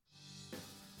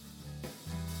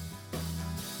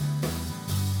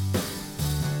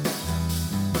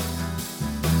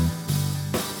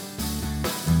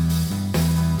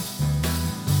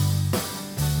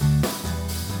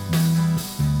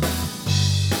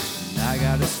I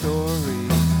got a story.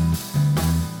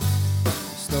 The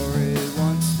story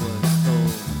once was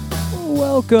told.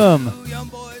 Welcome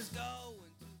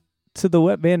to the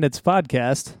Wet Bandits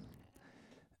podcast.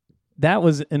 That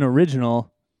was an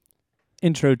original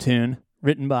intro tune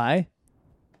written by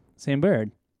Sam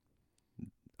Baird.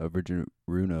 Original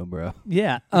Runo, bro.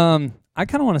 Yeah. I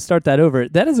kind of want to start that over.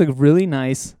 That is a really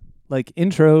nice,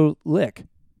 intro lick.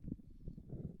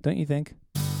 Don't you think?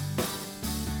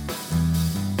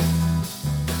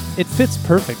 It fits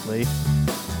perfectly.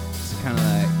 It's kind of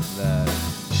like the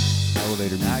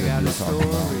elevator music you were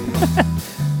talking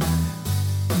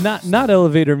about. Not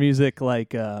elevator music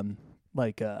like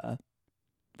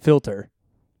Filter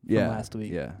from last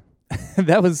week. Yeah.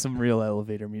 That was some real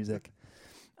elevator music.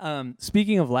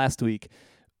 Speaking of last week,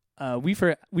 we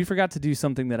forgot to do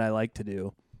something that I like to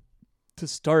do to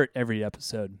start every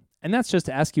episode, and that's just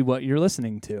to ask you what you're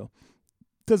listening to.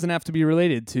 Doesn't have to be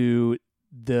related to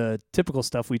the typical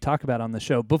stuff we talk about on the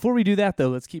show. Before we do that, though,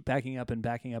 let's keep backing up.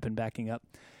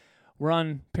 We're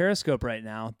on Periscope right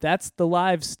now. That's the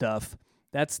live stuff.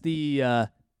 That's the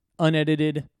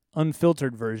unedited,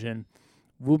 unfiltered version.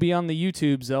 We'll be on the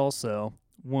YouTubes also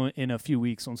in a few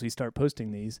weeks once we start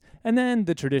posting these. And then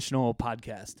the traditional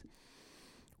podcast.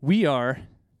 We are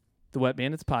the Wet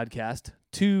Bandits podcast,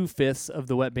 2/5 of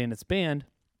the Wet Bandits band.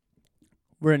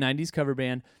 We're a 90s cover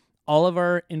band. All of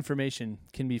our information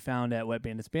can be found at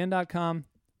wetbanditsband.com,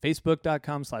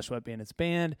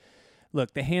 facebook.com/wetbanditsband.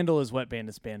 Look, the handle is Wet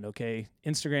Bandits Band, okay?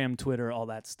 Instagram, Twitter, all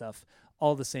that stuff,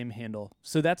 all the same handle.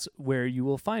 So that's where you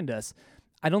will find us.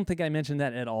 I don't think I mentioned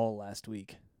that at all last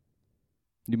week.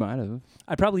 You might have.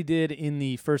 I probably did in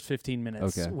the first 15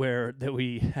 minutes Okay. where that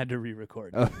we had to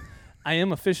re-record. Oh. I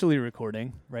am officially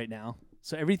recording right now,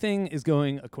 so everything is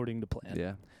going according to plan.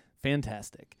 Yeah.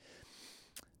 Fantastic.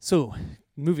 So,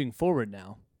 moving forward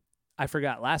now, I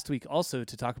forgot last week also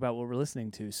to talk about what we're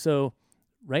listening to. So,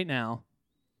 right now,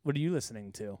 what are you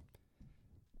listening to?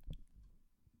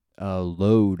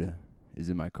 Load is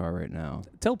in my car right now.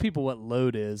 Tell people what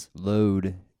Load is.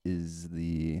 Load is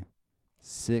the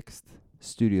 6th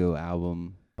studio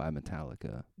album by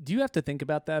Metallica. Do you have to think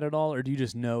about that at all, or do you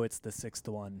just know it's the 6th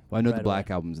one? Well, I know right the Black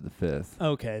away? Album's the 5th.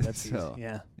 Okay, that's So, easy.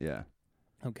 Yeah. Yeah.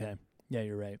 Okay. Yeah,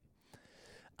 you're right.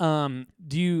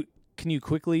 Can you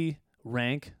quickly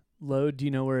rank Load? Do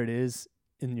you know where it is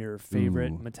in your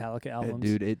favorite Metallica albums?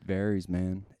 Dude, it varies,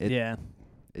 man. Yeah.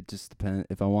 It just depends.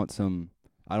 If I want some,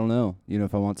 I don't know.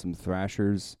 If I want some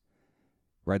thrashers,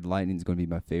 Ride the Lightning's going to be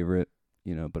my favorite.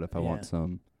 But if I want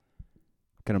some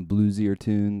kind of bluesier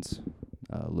tunes,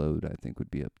 Load, I think, would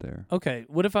be up there. Okay.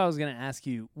 What if I was going to ask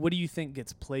you, what do you think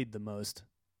gets played the most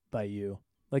by you?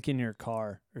 Like in your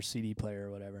car or CD player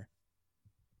or whatever?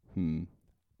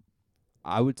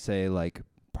 I would say,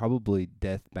 probably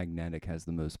Death Magnetic has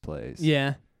the most plays.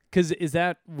 Yeah. Because is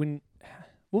that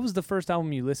what was the first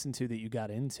album you listened to that you got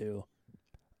into?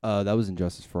 That was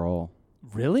Injustice for All.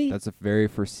 Really? That's the very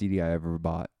first CD I ever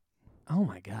bought. Oh,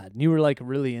 my God. And you were,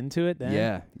 really into it then?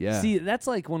 Yeah. See, that's,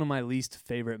 one of my least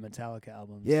favorite Metallica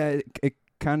albums. Yeah, it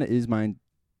kind of is mine,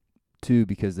 too,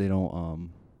 because they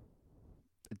don't,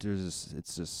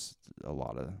 it's just a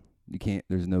lot of,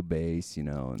 there's no bass,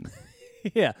 and...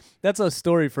 Yeah, that's a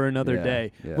story for another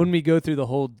day. Yeah. When we go through the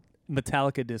whole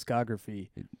Metallica discography.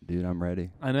 Dude, I'm ready.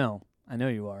 I know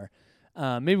you are.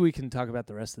 Maybe we can talk about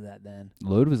the rest of that then.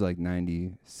 Load was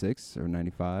 96 or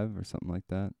 95 or something like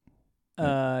that.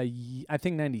 I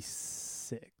think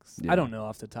 96. Yeah. I don't know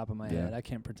off the top of my head. I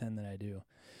can't pretend that I do.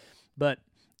 But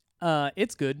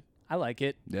it's good. I like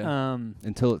it. Yeah.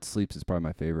 Until It Sleeps is probably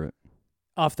my favorite.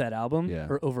 Off that album? Yeah.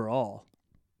 Or overall?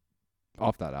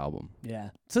 Off that album. Yeah.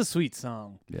 It's a sweet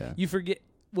song. Yeah. You forget,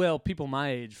 people my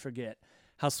age forget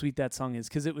how sweet that song is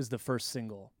because it was the first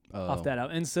single off that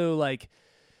album. And so,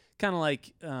 kind of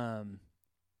I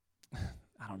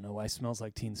don't know why Smells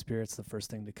Like Teen Spirit's the first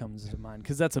thing that comes to mind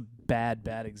because that's a bad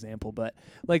example. But,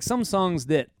 some songs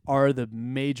that are the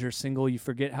major single, you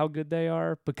forget how good they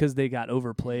are because they got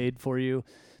overplayed for you.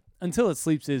 Until It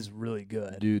Sleeps is really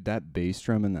good. Dude, that bass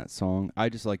drum in that song, I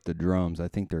just like the drums. I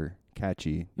think they're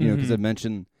catchy, because I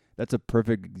mentioned that's a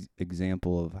perfect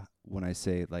example of when I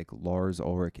say Lars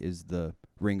Ulrich is the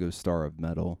Ringo Starr of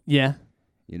metal. Yeah.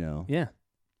 Yeah.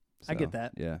 So, I get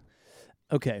that. Yeah.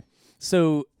 Okay.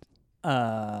 So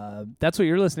that's what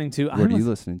you're listening to. What are you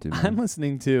listening to, man? I'm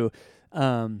listening to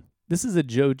this is a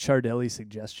Joe Chardelli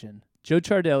suggestion. Joe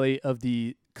Chardelli of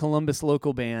the Columbus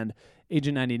local band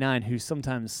Agent 99, who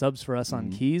sometimes subs for us on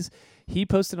keys. He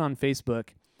posted on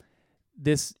Facebook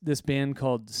this band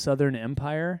called Southern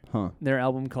Empire, their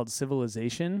album called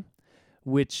Civilization,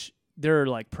 which they're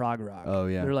prog rock. Oh,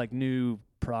 yeah. They're new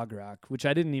prog rock, which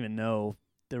I didn't even know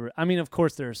of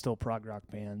course there are still prog rock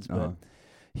bands, but Uh-huh.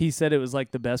 he said it was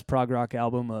like the best prog rock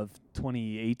album of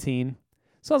 2018.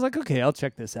 So I was like, okay, I'll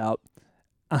check this out.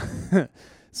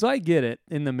 So I get it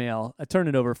in the mail. I turn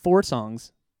it over, 4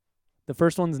 songs. The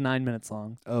first one's 9 minutes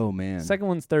long. Oh man. Second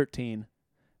one's 13.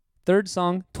 Third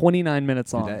song, 29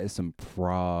 minutes long. Dude, that is some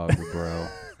prog, bro.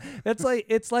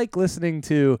 It's like listening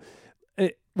to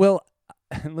well,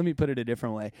 let me put it a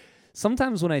different way.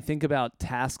 Sometimes when I think about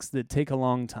tasks that take a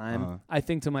long time, I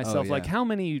think to myself, like, how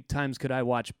many times could I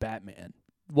watch Batman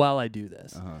while I do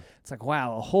this? It's like,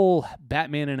 wow, a whole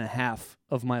Batman and a half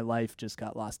of my life just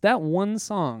got lost. That one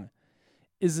song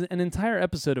is an entire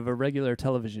episode of a regular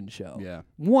television show. Yeah.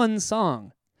 One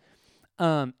song.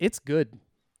 It's good.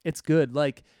 It's good.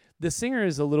 Like, the singer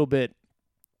is a little bit,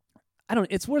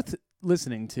 it's worth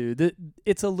listening to.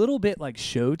 It's a little bit like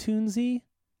show tunesy,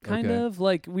 kind of.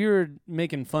 Like, we were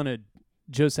making fun of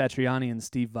Joe Satriani and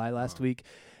Steve Vai last week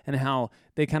and how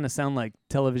they kind of sound like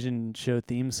television show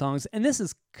theme songs. And this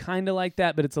is kind of like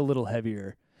that, but it's a little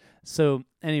heavier. So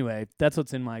anyway, that's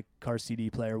what's in my car CD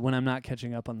player when I'm not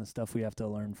catching up on the stuff we have to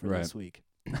learn for this week,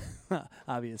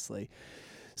 obviously.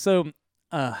 So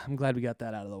I'm glad we got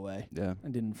that out of the way. Yeah. I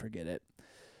didn't forget it.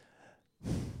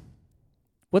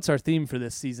 What's our theme for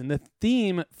this season? The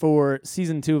theme for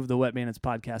season 2 of the Wet Bandits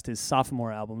podcast is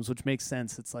sophomore albums, which makes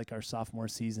sense. It's like our sophomore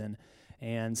season.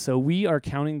 And so we are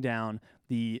counting down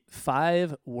the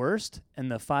 5 worst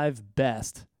and the 5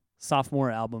 best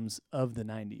sophomore albums of the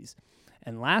 90s.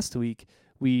 And last week,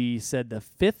 we said the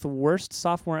 5th worst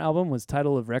sophomore album was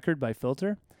Title of Record by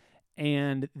Filter,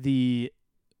 and the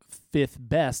 5th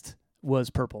best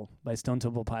was Purple by Stone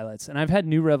Temple Pilots. And I've had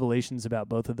new revelations about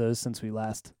both of those since we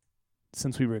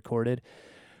recorded.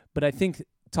 But I think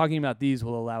talking about these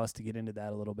will allow us to get into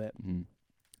that a little bit,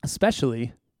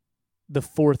 especially the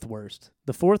 4th worst.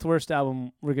 The 4th worst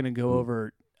album we're going to go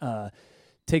over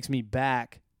takes me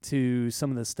back to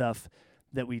some of the stuff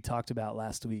that we talked about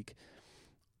last week.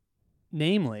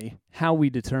 Namely, how we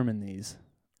determine these,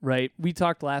 right? We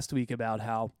talked last week about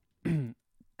how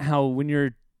when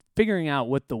you're figuring out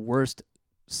what the worst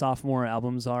sophomore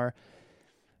albums are,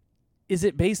 is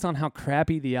it based on how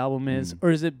crappy the album is,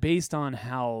 or is it based on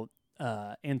how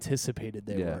anticipated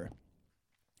they were?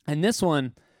 And this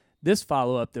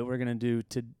follow-up that we're going to do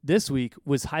to this week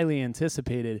was highly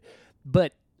anticipated,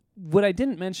 but what I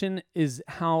didn't mention is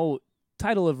how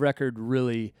Title of Record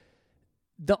really,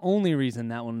 the only reason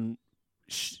that one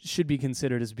should be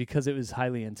considered is because it was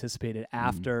highly anticipated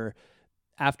after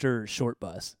Short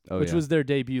Bus, which was their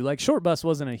debut. Like, Short Bus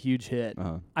wasn't a huge hit.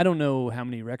 I don't know how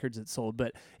many records it sold,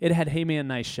 but it had Hey Man,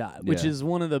 Nice Shot, which is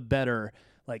one of the better,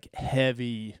 like,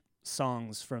 heavy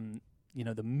songs from,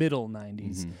 the middle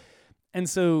 90s. And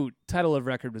so Title of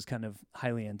Record was kind of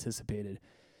highly anticipated.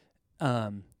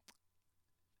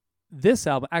 This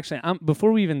album, actually,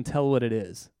 before we even tell what it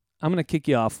is, I'm going to kick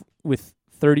you off with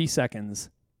 30 seconds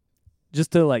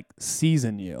just to, like,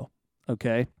 season you,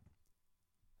 okay?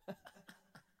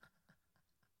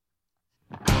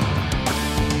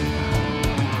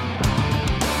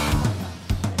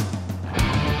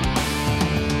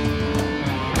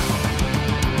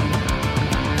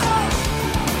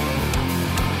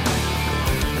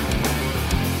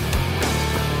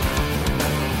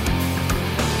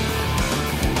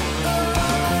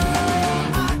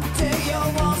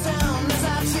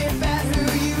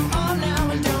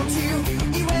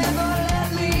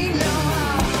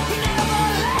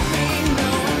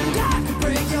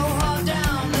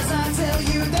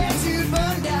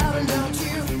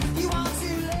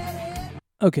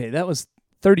 Okay, that was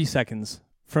 30 seconds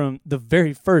from the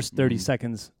very first 30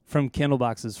 seconds from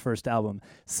Candlebox's first album,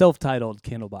 self-titled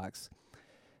Candlebox.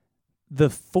 The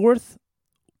 4th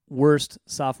worst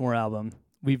sophomore album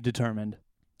we've determined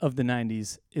of the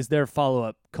 90s is their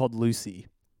follow-up called Lucy.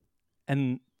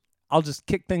 And I'll just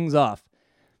kick things off.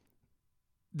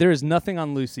 There is nothing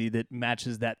on Lucy that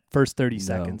matches that first 30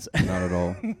 seconds. Not at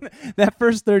all. That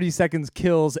first 30 seconds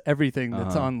kills everything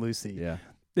that's on Lucy. Yeah.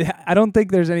 I don't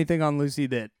think there's anything on Lucy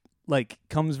that, like,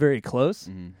 comes very close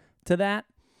to that.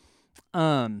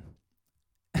 I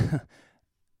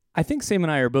think Sam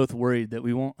and I are both worried that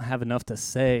we won't have enough to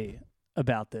say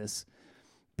about this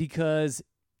because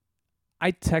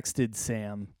I texted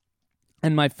Sam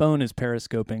and my phone is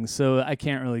periscoping, so I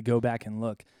can't really go back and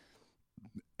look.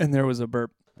 And there was a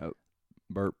burp. Oh,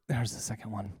 burp. There's the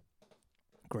second one.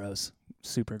 Gross.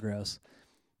 Super gross.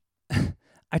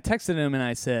 I texted him and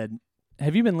I said,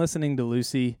 have you been listening to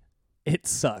Lucy? It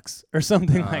sucks, or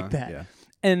something like that. Yeah.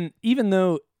 And even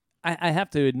though I have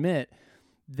to admit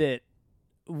that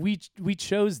we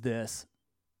chose this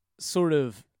sort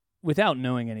of without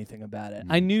knowing anything about it.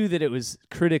 I knew that it was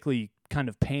critically kind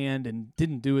of panned and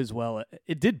didn't do as well.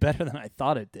 It did better than I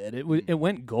thought it did. It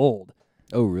went gold.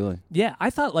 Oh, really? Yeah, I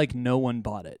thought like no one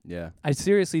bought it. Yeah. I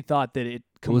seriously thought that it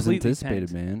completely was anticipated,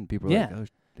 tanked. man. People were like, oh,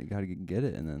 they got to get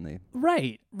it. And then they...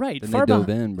 Right. Then Far, they dove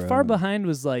in, bro. Far Behind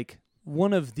was like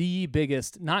one of the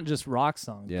biggest, not just rock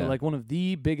songs, but like one of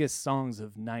the biggest songs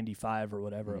of 95 or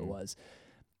whatever it was.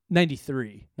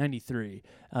 93.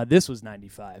 This was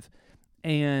 95.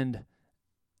 And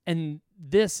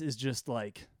this is just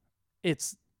like,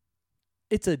 it's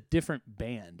a different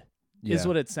band is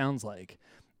what it sounds like.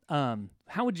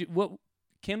 How would you,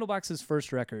 Candlebox's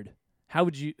first record, how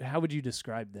would you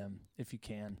describe them if you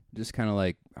can? Just kind of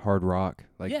like hard rock,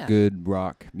 like good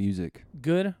rock music.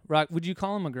 Good rock. Would you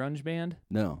call them a grunge band?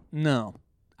 No,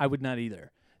 I would not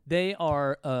either. They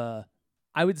are,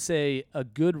 I would say, a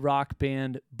good rock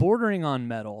band bordering on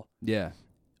metal. Yeah.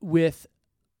 With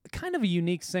kind of a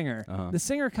unique singer. The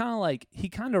singer he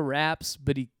kind of raps,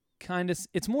 but he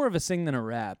it's more of a sing than a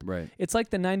rap. Right. It's like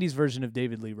the 90s version of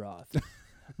David Lee Roth.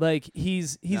 Like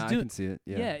he's doing. I can see it.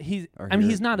 Yeah. He's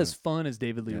not as fun as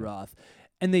David Lee Roth,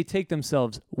 and they take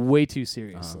themselves way too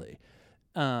seriously.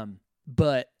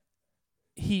 But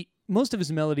most of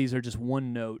his melodies are just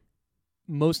one note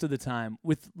most of the time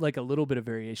with like a little bit of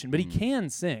variation, but he can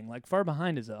sing. Like Far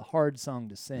Behind is a hard song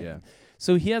to sing. Yeah.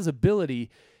 So he has ability.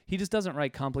 He just doesn't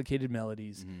write complicated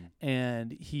melodies,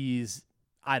 and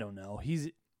I don't know.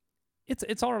 It's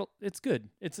good.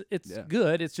 It's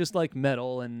good. It's just like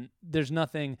metal, and there's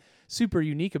nothing super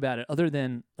unique about it other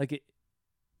than like it.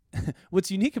 What's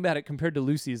unique about it compared to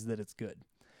Lucy is that it's good.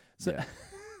 So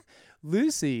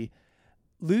Lucy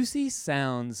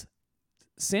sounds.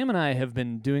 Sam and I have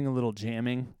been doing a little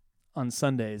jamming on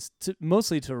Sundays,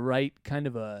 mostly to write kind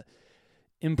of a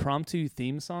impromptu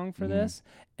theme song for this,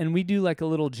 and we do like a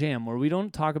little jam where we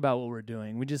don't talk about what we're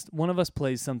doing. We just, one of us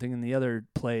plays something and the other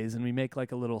plays, and we make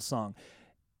like a little song.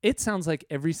 It sounds like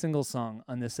every single song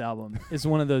on this album is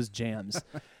one of those jams.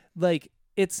 Like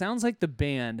it sounds like the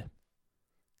band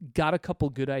got a couple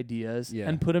good ideas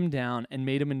and put them down and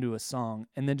made them into a song,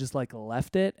 and then just like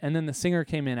left it, and then the singer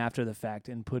came in after the fact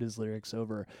and put his lyrics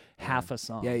over half a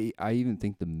song. Yeah, I even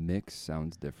think the mix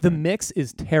sounds different. The mix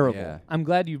is terrible. Yeah. I'm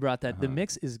glad you brought that. The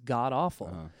mix is god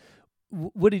awful.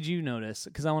 What did you notice?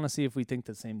 Because I want to see if we think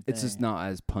the same thing. It's just not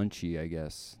as punchy, I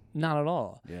guess. Not at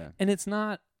all. Yeah. And it's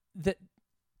not that.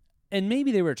 And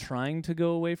maybe they were trying to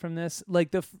go away from this.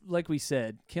 Like we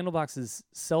said, Candlebox is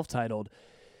self-titled.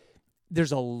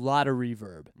 There's a lot of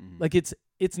reverb. Like it's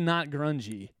not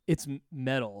grungy. It's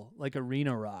metal, like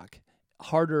arena rock.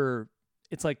 Harder.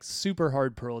 It's like super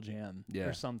hard Pearl Jam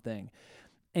or something.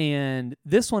 And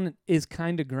this one is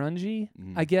kind of grungy.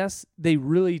 I guess they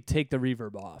really take the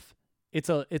reverb off. It's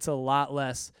a lot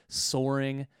less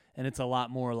soaring, and it's a lot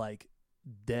more like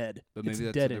dead. But maybe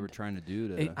that's what they were trying to do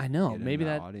to I know. get Maybe in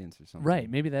the that audience or something. Right.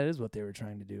 Maybe that is what they were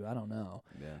trying to do. I don't know.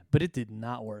 Yeah. But it did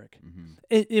not work.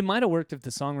 It might have worked if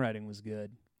the songwriting was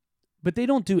good. But they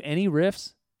don't do any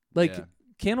riffs. Like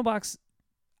Candlebox,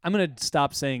 I'm going to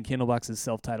stop saying Candlebox is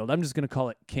self-titled. I'm just going to call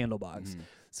it Candlebox.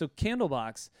 So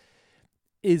Candlebox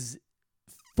is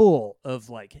full of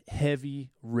like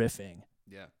heavy riffing.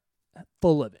 Yeah.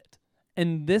 Full of it.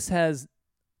 And this has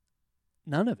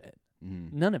none of it.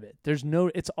 None of it.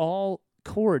 It's all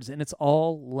chords, and it's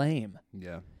all lame.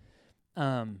 Yeah.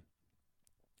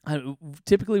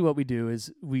 Typically what we do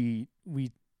is we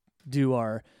do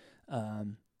our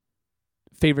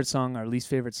favorite song, our least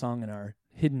favorite song, and our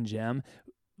hidden gem.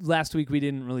 Last week we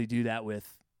didn't really do that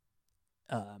with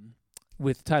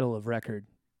title of record,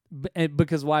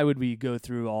 because why would we go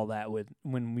through all that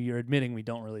when we are admitting we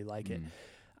don't really like it?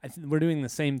 We're doing the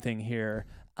same thing here.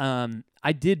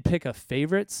 I did pick a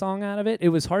favorite song out of it. It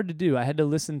was hard to do. I had to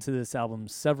listen to this album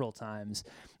several times.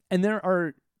 And there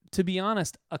are, to be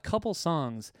honest, a couple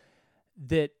songs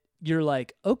that you're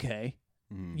like, okay,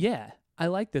 yeah, I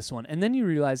like this one. And then you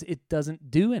realize it doesn't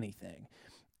do anything.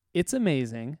 It's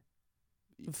amazing.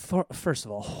 First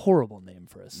of all, horrible name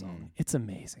for a song. It's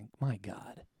amazing. My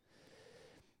God.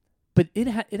 But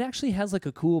it actually has like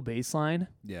a cool bass line.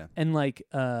 Yeah. And like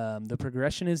the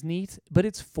progression is neat, but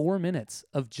it's 4 minutes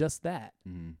of just that.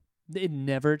 It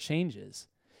never changes.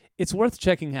 It's worth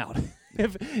checking out.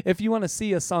 If you want to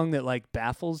see a song that like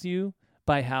baffles you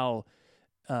by how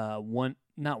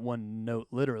not one note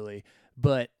literally,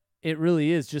 but it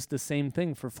really is just the same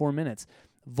thing for 4 minutes.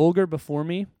 Vulgar Before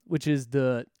Me, which is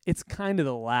it's kind of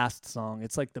the last song.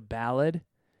 It's like the ballad.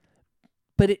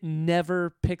 But it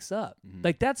never picks up.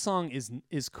 Like that song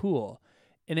is cool,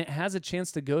 and it has a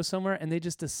chance to go somewhere, and they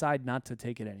just decide not to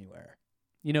take it anywhere.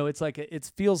 You know, it's like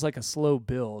it feels like a slow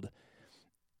build.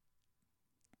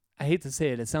 I hate to say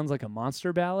it. It sounds like a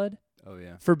monster ballad. Oh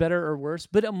yeah. for better or worse.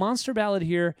 But a monster ballad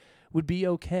here would be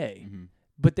okay. Mm-hmm.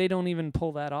 But they don't even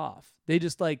pull that off. They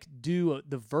just like do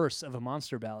the verse of a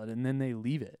monster ballad and then they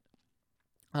leave it.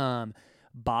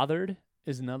 Bothered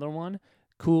is another one.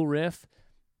 Cool riff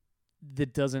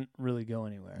that doesn't really go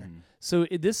anywhere. So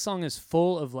this song is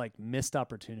full of like missed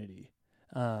opportunity.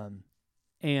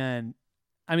 And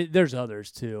I mean, there's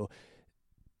others too.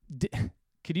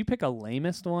 Could you pick a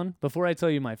lamest one? Before I tell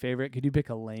you my favorite, could you pick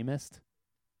a lamest?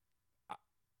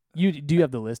 Do you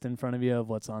have the list in front of you of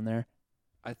what's on there?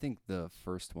 I think the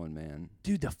first one, man.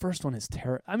 Dude, the first one is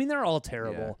terrible. I mean, they're all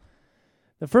terrible. Yeah.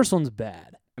 The first one's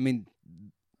bad. I mean,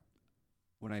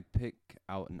 when I pick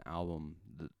out an album,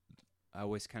 I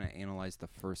always kind of analyze the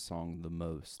first song the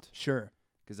most. Sure.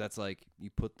 Because that's like, you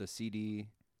put the CD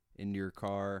in your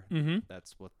car. Mm-hmm.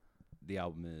 That's what the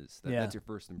album is. That's your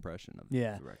first impression of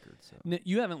the record. So.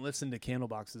 You haven't listened to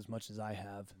Candlebox as much as I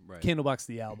have. Right. Candlebox,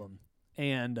 the album.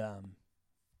 And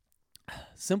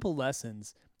Simple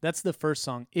Lessons, that's the first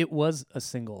song. It was a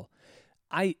single.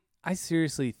 I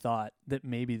seriously thought that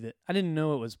maybe I didn't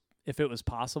know if it was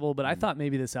possible, but I thought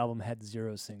maybe this album had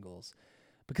 0 singles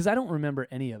because I don't remember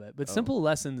any of it. But Simple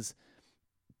Lessons,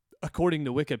 according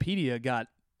to Wikipedia, got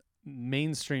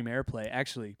mainstream airplay.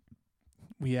 Actually,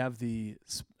 we have the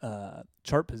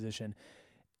chart position.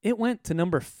 It went to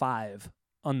number 5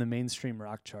 on the mainstream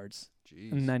rock charts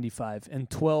in 95 and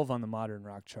 12 on the modern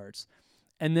rock charts.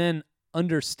 And then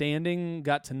Understanding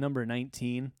got to number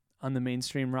 19 on the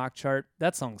mainstream rock chart.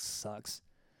 That song sucks.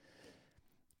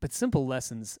 But Simple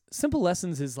Lessons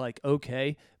is like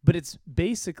okay, but it's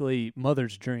basically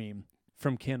Mother's Dream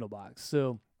from Candlebox.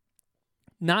 So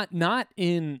not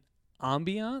in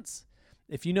ambiance.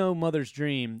 If you know Mother's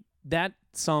Dream, that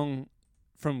song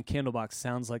from Candlebox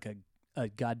sounds like a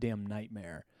goddamn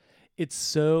nightmare. It's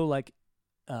so like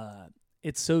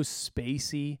it's so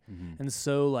spacey and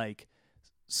so like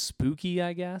spooky,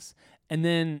 I guess. And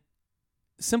then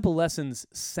Simple Lessons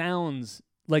sounds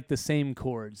like the same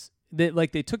chords. They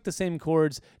took the same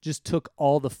chords, just took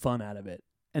all the fun out of it.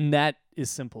 And that is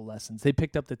Simple Lessons. They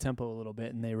picked up the tempo a little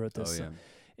bit and they wrote this song.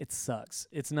 It sucks.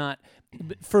 It's not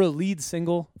for a lead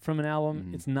single from an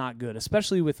album, it's not good,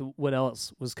 especially with what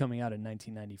else was coming out in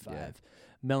 1995. Yeah.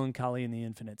 Melancholy and the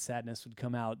Infinite Sadness would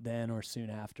come out then or soon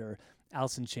after.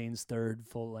 Alice in Chains' third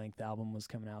full-length album was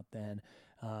coming out then.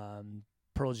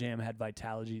 Pearl Jam had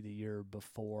Vitalogy the year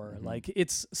before. Like,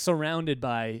 it's surrounded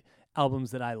by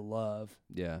albums that I love.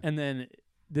 Yeah. And then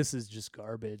this is just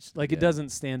garbage. Like, it doesn't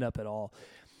stand up at all.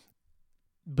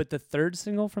 But the third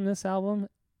single from this album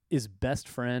is Best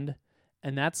Friend,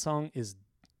 and that song is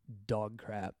dog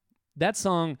crap. That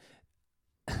song,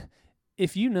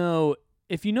 if you know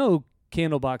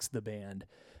Candlebox the band,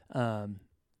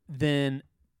 then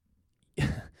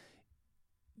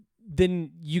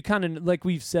you kind of, like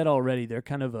we've said already, they're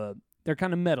kind of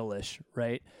metalish,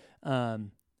 right?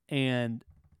 And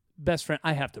Best Friend,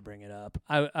 I have to bring it up.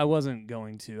 I wasn't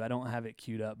going to. I don't have it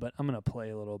queued up, but I'm going to play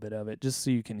a little bit of it just so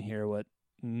you can hear what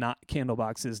not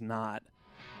Candlebox is not.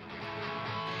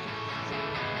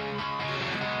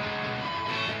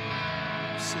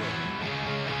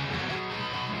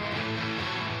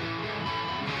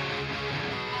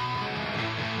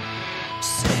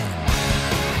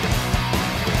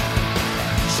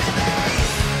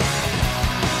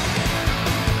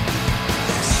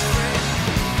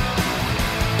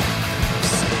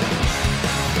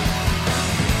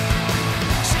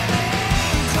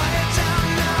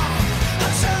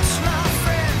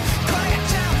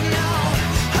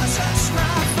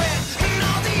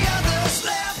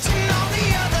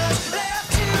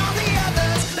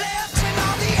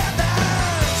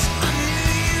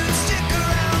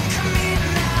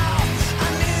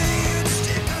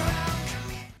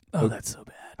 Oh, that's so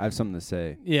bad. I have something to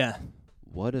say. Yeah.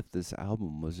 What if this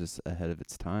album was just ahead of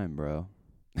its time, bro?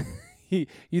 You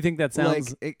think that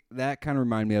sounds... that kind of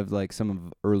reminded me of like some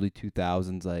of early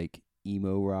 2000s like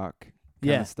emo rock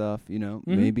kind of stuff, you know?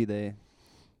 Mm-hmm.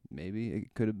 Maybe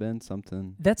it could have been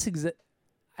something. That's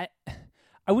I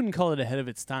wouldn't call it ahead of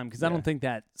its time because I don't think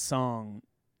that song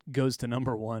goes to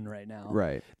number 1 right now.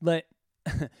 Right. But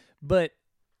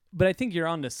I think you're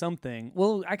onto something.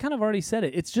 Well, I kind of already said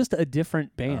it. It's just a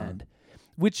different band,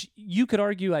 which you could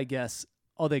argue, I guess,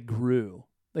 they grew.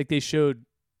 Like they showed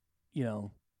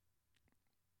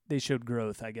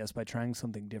growth, I guess, by trying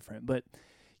something different. But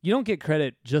you don't get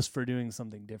credit just for doing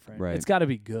something different. Right. It's got to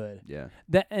be good. Yeah.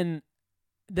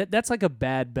 That's like a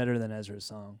bad Better Than Ezra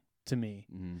song to me.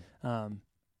 Mm-hmm.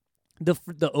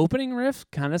 The opening riff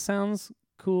kind of sounds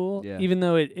cool, even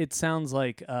though it sounds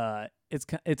like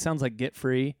it sounds like Get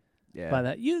Free By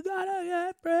that, you gotta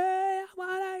get free, I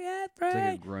wanna get free. It's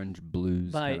like a grunge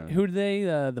blues. By kinda. who are they?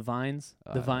 The Vines.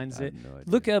 The Vines. I have no idea.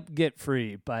 Look up "Get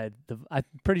Free" by the. I'm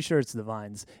pretty sure it's the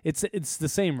Vines. It's the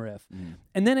same riff,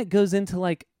 and then it goes into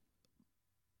like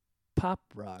pop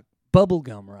rock,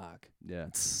 bubblegum rock. Yeah,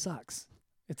 it sucks.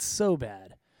 It's so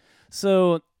bad.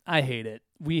 So I hate it.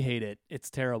 We hate it. It's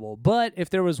terrible. But if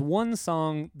there was one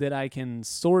song that I can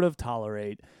sort of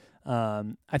tolerate, I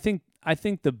think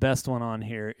the best one on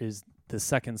here is the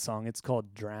second song. It's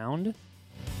called "Drowned."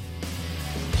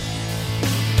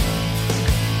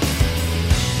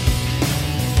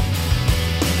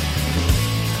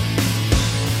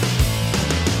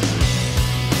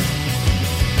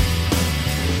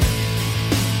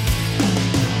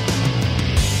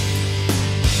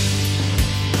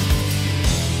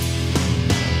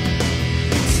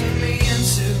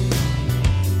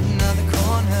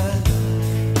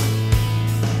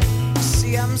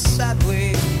 I'm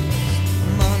sideways,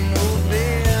 I'm on no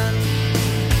bend.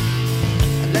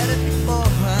 I let it before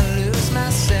I lose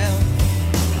myself.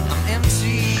 I'm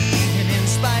empty and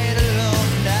inspired alone,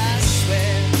 and I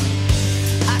swear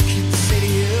I could say to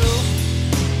you,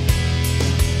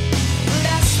 and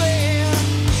I swear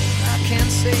I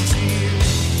can't say to you.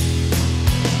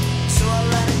 So I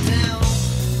write it down,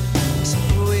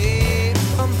 step away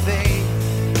from faith,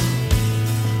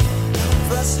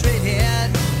 frustrated,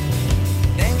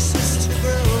 anxious to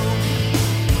grow,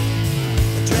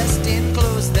 dressed in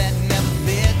clothes that never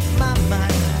fit my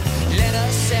mind. Let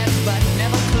us set but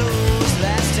never close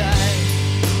last time.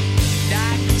 And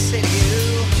I can say to you,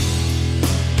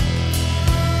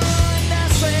 and I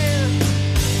swear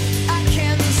I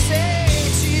can say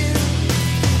to you,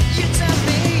 you tell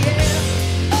me,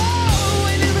 yeah, oh,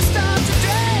 when it was start to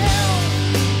drown,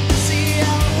 see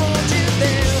I'll hold you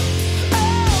there.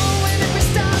 Oh, when it was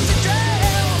start to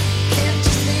drown, can't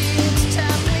you see it's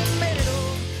time we made it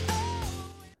all?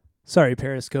 Sorry,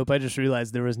 Periscope. I just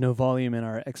realized there was no volume in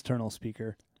our external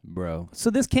speaker. bro. So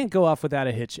this can't go off without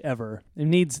a hitch ever. It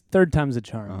needs third time's a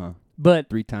charm. But But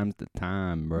 3 times the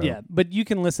time, bro. yeah, but you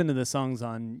can listen to the songs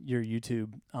on your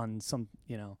YouTube on some,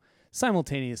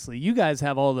 simultaneously. You guys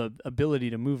have all the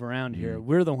ability to move around here.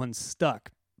 We're the ones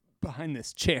stuck behind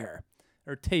this chair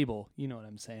or table. You know what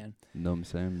I'm saying? Know what I'm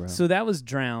saying, bro? So that was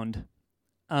Drowned.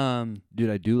 Dude,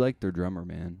 I do like their drummer,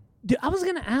 man. Dude, I was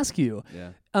gonna ask you,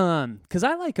 Yeah. because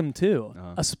I like him too,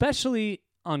 Uh-huh. especially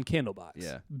on Candlebox.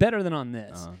 Yeah. Better than on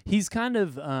this. Uh-huh. He's kind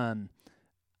of.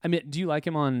 Do you like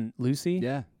him on Lucy?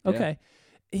 Yeah. Okay.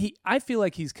 I feel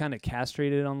like he's kind of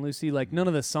castrated on Lucy. Like none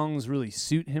of the songs really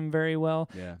suit him very well.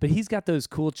 Yeah. But he's got those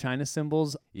cool China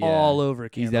cymbals Yeah. all over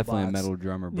Candlebox. He's definitely a metal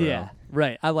drummer, bro. Yeah,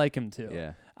 right. I like him too.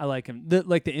 Yeah. I like him.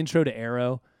 The intro to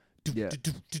Arrow. Yeah.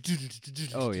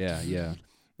 Oh, yeah, yeah.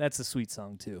 That's a sweet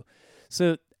song too.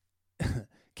 So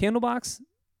Candlebox,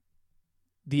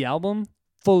 the album,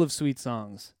 full of sweet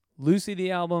songs. Lucy, the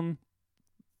album,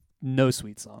 no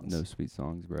sweet songs. No sweet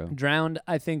songs, bro. Drowned,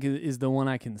 I think, is the one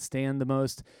I can stand the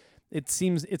most. It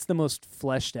seems it's the most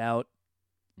fleshed out.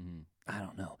 I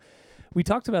don't know. We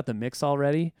talked about the mix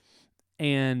already,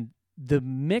 and the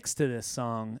mix to this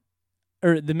song,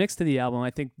 or the mix to the album,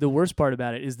 I think the worst part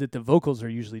about it is that the vocals are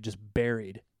usually just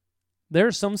buried. There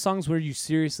are some songs where you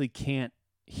seriously can't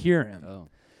hear him. Oh.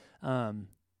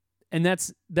 And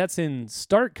that's in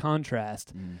stark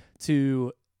contrast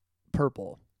to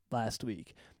Purple last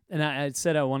week. And I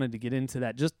said I wanted to get into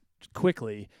that just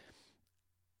quickly.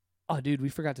 Oh, dude, we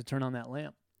forgot to turn on that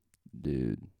lamp.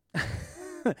 Dude.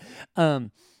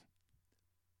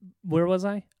 Where was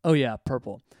I? Oh, yeah,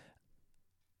 Purple.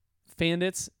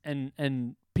 Fandits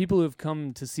and people who have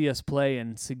come to see us play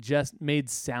and made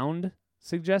sound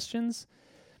suggestions.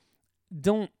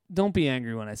 Don't be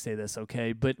angry when I say this,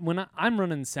 okay? But when I'm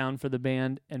running sound for the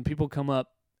band and people come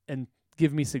up and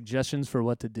give me suggestions for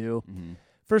what to do,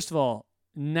 first of all,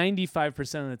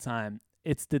 95% of the time,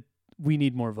 it's that we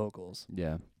need more vocals.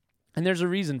 Yeah. And there's a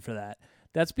reason for that.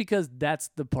 That's because that's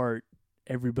the part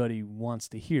everybody wants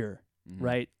to hear,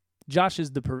 right? Josh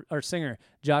is our singer.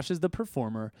 Josh is the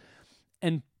performer,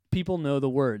 and people know the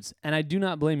words. And I do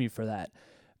not blame you for that.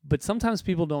 But sometimes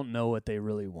people don't know what they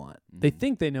really want. They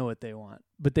think they know what they want,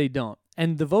 but they don't.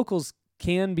 And the vocals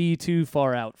can be too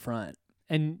far out front.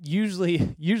 And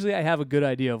usually I have a good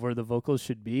idea of where the vocals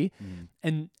should be,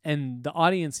 and the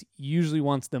audience usually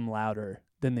wants them louder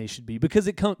than they should be because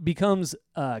it becomes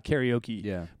a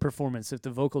karaoke performance if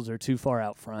the vocals are too far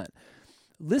out front.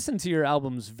 Listen to your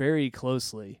albums very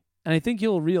closely, and I think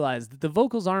you'll realize that the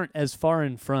vocals aren't as far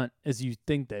in front as you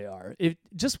think they are.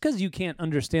 Just because you can't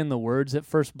understand the words at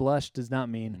first blush does not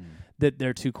mean that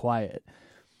they're too quiet.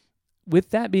 With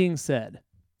that being said,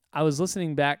 I was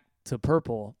listening back to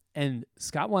Purple, And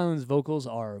Scott Weiland's vocals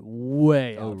are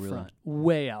way Oh, out really? front,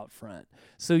 way out front.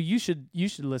 So you should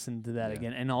listen to that Yeah.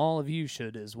 again, and all of you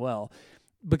should as well,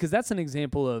 because that's an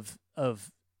example of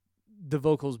the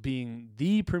vocals being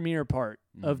the premier part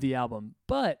of the album,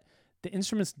 but the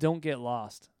instruments don't get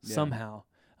lost somehow.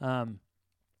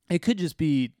 It could just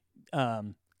be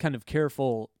kind of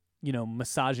careful,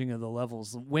 massaging of the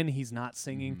levels when he's not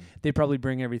singing. They probably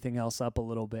bring everything else up a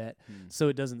little bit, so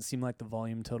it doesn't seem like the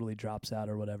volume totally drops out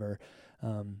or whatever.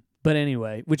 But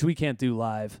anyway, which we can't do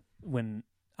live when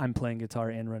I'm playing guitar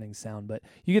and running sound, but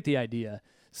you get the idea.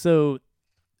 So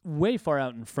way far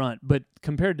out in front, but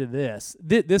compared to this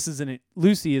is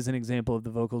Lucy is an example of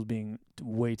the vocals being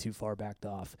way too far backed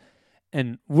off.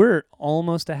 And we're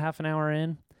almost a half an hour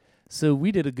in, so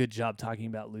we did a good job talking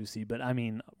about Lucy, but I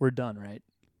mean, we're done, right?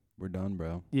 We're done,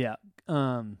 bro. Yeah.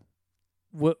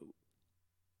 What?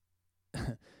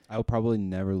 I'll probably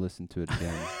never listen to it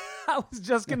again. I was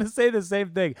just going to say the same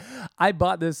thing. I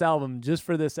bought this album just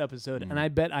for this episode, and I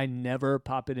bet I never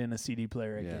pop it in a CD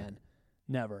player again.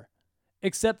 Never.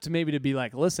 Except maybe to be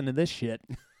like, listen to this shit.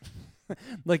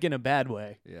 Like in a bad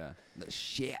way. Yeah. The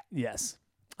shit. Yes.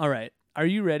 All right. Are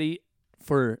you ready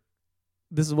for,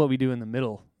 this is what we do in the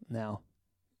middle now.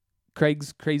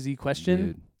 Craig's crazy question.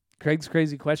 Dude. Craig's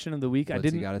crazy question of the week.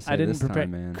 What's he gotta say I didn't this prepare.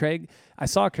 time, man? Craig, I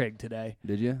saw Craig today.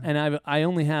 Did you? And I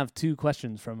only have 2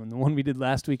 questions from him. The one we did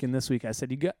last week and this week. I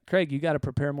said, Craig, you got to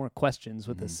prepare more questions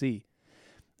with a C.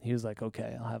 He was like,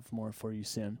 okay, I'll have more for you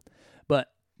soon. But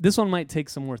this one might take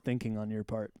some more thinking on your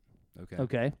part.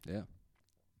 Okay? Yeah.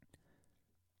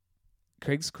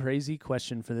 Craig's crazy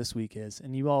question for this week is,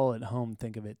 and you all at home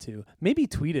think of it too, maybe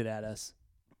tweet it at us.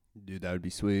 Dude, that would be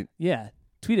sweet. Yeah.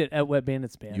 Tweet it at Wet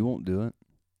Bandits Band. You won't do it.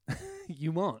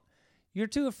 You won't. You're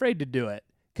too afraid to do it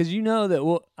because you know that.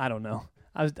 Well, I don't know.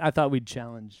 I thought we'd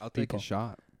challenge. I'll people. take a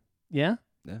shot. Yeah.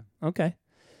 Yeah. Okay.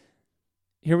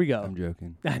 Here we go. I'm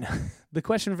joking. I know. The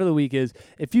question for the week is: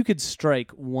 if you could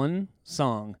strike one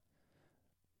song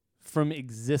from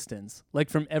existence, like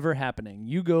from ever happening,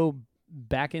 you go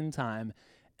back in time,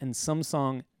 and some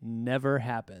song never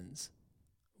happens,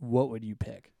 what would you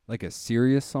pick? Like a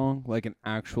serious song, like an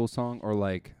actual song, or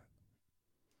like.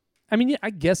 I mean, yeah, I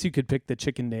guess you could pick the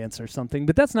Chicken Dance or something,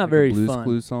 but that's not Like very a Blues fun.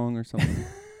 Clues song or something.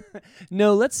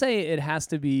 No, let's say it has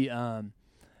to be.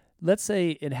 Let's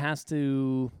say it has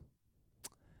to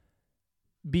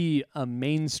be a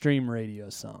mainstream radio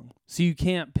song. So you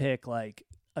can't pick like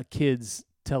a kids'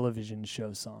 television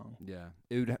show song. Yeah,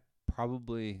 it would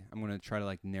probably. I'm gonna try to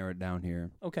like narrow it down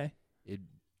here. Okay. It'd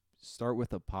start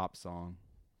with a pop song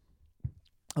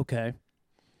Okay.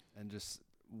 and just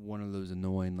one of those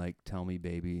annoying like "Tell Me,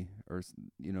 Baby" or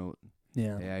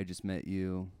Yeah. "Hey, I just met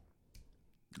you."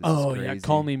 This is Oh yeah, crazy.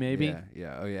 Call Me Maybe. Yeah,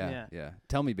 yeah, oh yeah, yeah.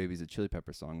 "Tell Me, Baby's a Chili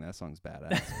Pepper song. That song's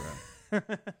badass,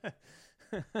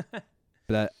 bro.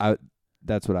 But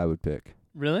that's what I would pick.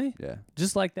 Really? Yeah,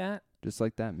 Just like that? just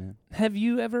like that, man. Have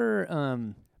you ever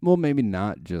Well, maybe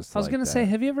not just. I was like gonna that. say,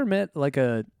 have you ever met like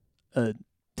a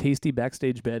tasty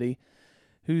backstage Betty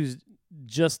who's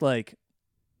just like,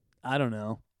 I don't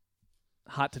know,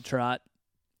 hot to trot,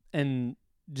 and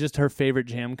just her favorite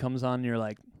jam comes on and you're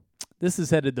like, this is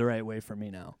headed the right way for me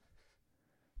now.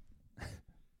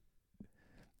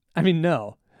 I mean,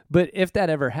 no. But if that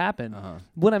ever happened,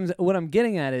 what I'm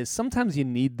getting at is sometimes you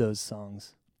need those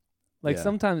songs. Like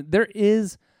sometimes there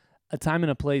is a time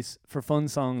and a place for fun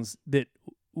songs that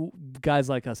guys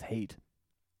like us hate,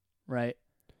 right?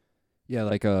 Yeah,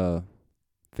 like a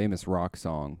famous rock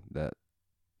song that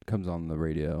comes on the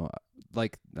radio.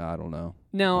 Like, I don't know.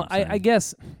 Now, I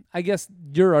guess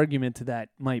your argument to that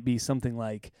might be something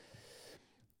like,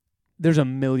 there's a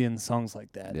million songs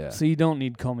like that, Yeah. so you don't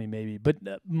need "Call Me Maybe." But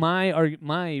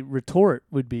my retort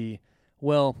would be,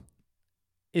 well,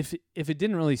 if it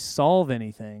didn't really solve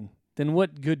anything, then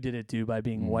what good did it do by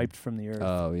being wiped from the earth?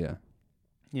 Oh yeah.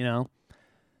 You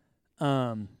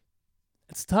know,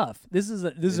 it's tough. This is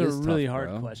a really tough, hard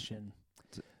bro. question.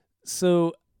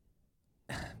 So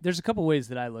there's a couple ways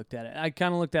that I looked at it. I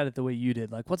kind of looked at it the way you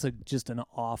did. Like, what's just an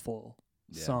awful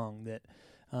song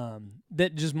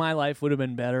that just my life would have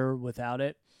been better without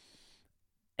it.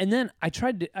 And then I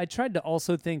tried to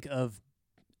also think of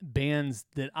bands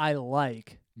that I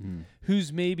like,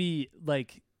 whose maybe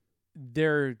like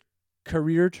their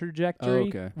career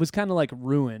trajectory was kind of like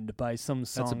ruined by some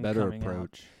song. That's a better coming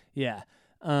approach. Out.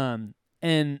 Yeah.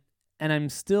 And I'm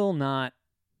still not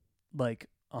like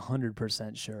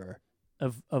 100% sure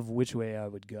of which way I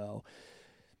would go.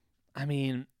 I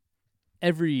mean,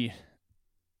 every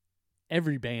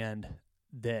band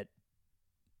that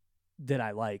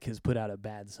I like has put out a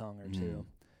bad song or two.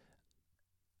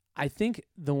 I think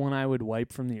the one I would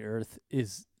wipe from the earth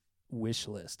is Wish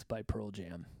List by Pearl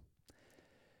Jam.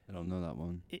 I don't know that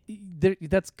one.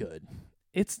 That's good.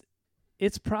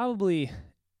 It's probably,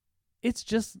 it's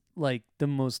just like the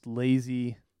most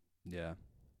lazy, Yeah.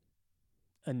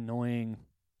 annoying,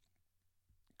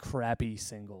 crappy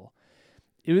single.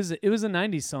 It was a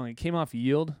 90s song. It came off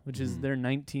Yield, which is their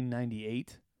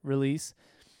 1998 release.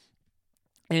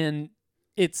 And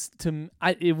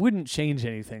it wouldn't change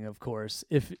anything, of course,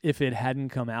 if it hadn't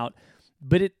come out.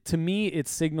 But to me, it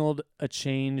signaled a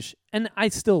change. And I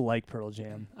still like Pearl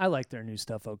Jam. I like their new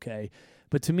stuff okay.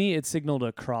 But to me, it signaled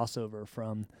a crossover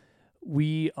from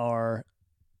we are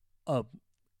a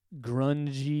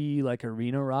grungy, like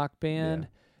arena rock band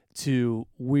to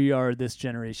we are this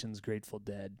generation's Grateful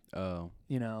Dead. Oh.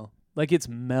 You know, like it's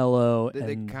mellow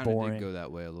They and kind of boring. did go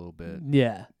that way a little bit.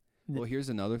 Yeah. Well, here's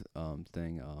another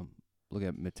thing. Look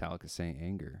at Metallica saying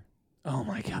Anger. Oh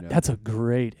my God, know? that's a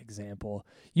great example.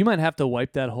 You might have to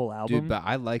wipe that whole album. Dude, but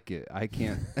I like it. I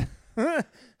can't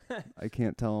I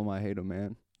can't tell them I hate them,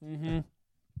 man. Mm-hmm.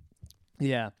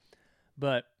 Yeah,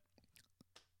 but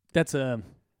that's a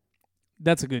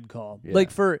good call. Yeah. Like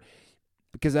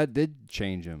Because that did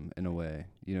change him in a way,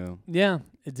 you know. yeah,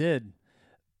 it did.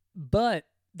 But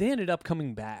they ended up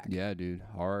coming back. Yeah, dude,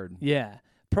 hard. Yeah,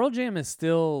 Pearl Jam is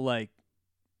still like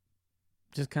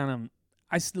just kind of.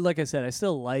 Like I said, I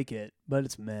still like it, but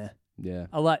it's meh. Yeah.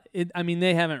 A lot. I mean,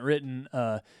 they haven't written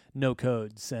No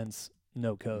Code since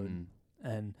No Code,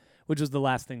 and which was the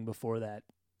last thing before that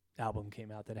album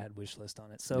came out that had Wish List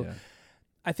on it. So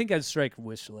I think I'd strike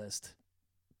Wish List.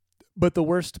 But the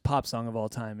worst pop song of all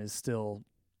time is still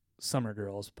Summer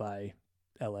Girls by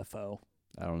LFO.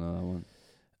 I don't know that one.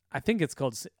 I think it's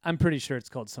called, I'm pretty sure it's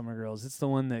called Summer Girls. It's the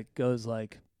one that goes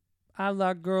like, I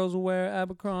like girls who wear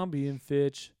Abercrombie and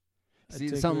Fitch. See,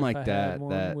 something like that.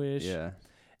 Wish. Yeah.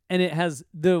 And it has,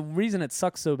 the reason it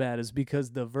sucks so bad is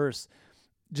because the verse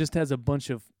just has a bunch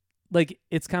of, like,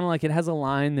 it's kind of like it has a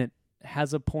line that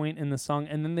has a point in the song,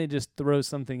 and then they just throw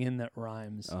something in that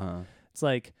rhymes. It's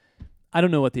like, I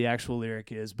don't know what the actual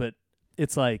lyric is, but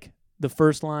it's like, the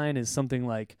first line is something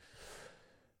like,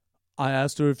 I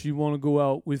asked her if you want to go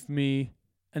out with me.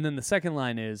 And then the second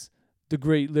line is, the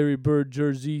great Larry Bird,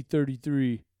 Jersey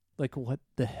 33. Like, what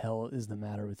the hell is the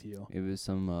matter with you? It was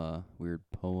some weird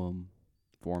poem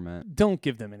format. Don't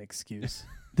give them an excuse.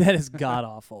 That is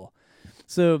god-awful.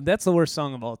 So that's the worst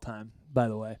song of all time, by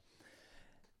the way.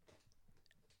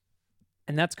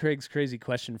 And that's Craig's crazy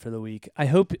question for the week. I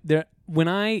hope when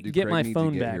I get Craig my needs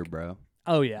phone to get back. here, bro.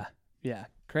 Oh, yeah. Yeah.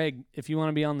 Craig, if you want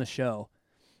to be on the show,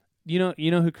 you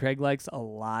know who Craig likes a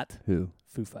lot? Who?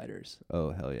 Foo Fighters.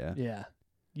 Oh, hell yeah. Yeah.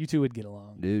 You two would get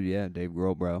along. Dude, yeah, Dave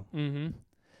Grohl, bro. Mm-hmm.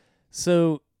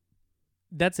 So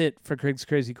that's it for Craig's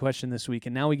crazy question this week.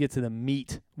 And now we get to the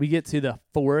meat. We get to the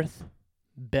fourth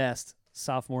best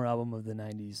sophomore album of the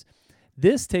 90s.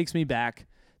 This takes me back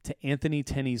to Anthony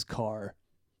Tenney's Car.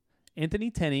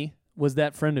 Anthony Tenney was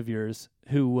that friend of yours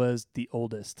who was the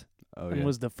oldest and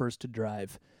was the first to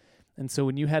drive. And so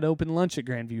when you had open lunch at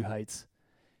Grandview Heights,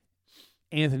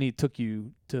 Anthony took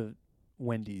you to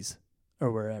Wendy's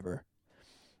or wherever,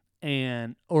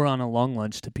 or on a long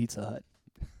lunch to Pizza Hut,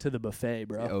 to the buffet,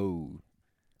 bro. Oh.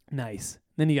 Nice.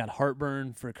 Then you got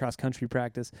heartburn for cross-country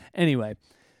practice. Anyway,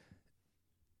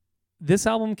 this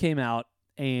album came out,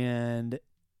 and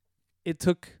it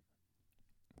took,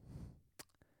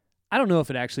 I don't know if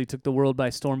it actually took the world by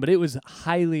storm, but it was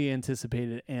highly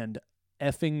anticipated and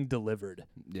effing delivered.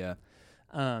 Yeah.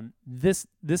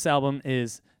 This album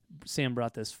is, Sam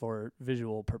brought this for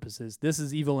visual purposes. This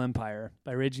is Evil Empire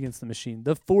by Rage Against the Machine,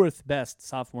 the fourth best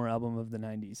sophomore album of the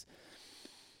 90s.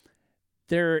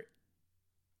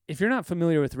 If you're not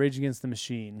familiar with Rage Against the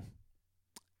Machine,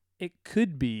 it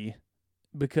could be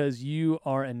because you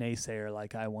are a naysayer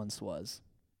like I once was.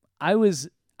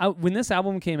 When this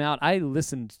album came out, I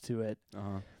listened to it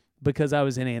because I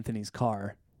was in Anthony's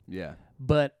car. Yeah.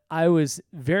 But I was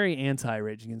very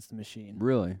anti-Rage Against the Machine.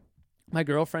 Really? My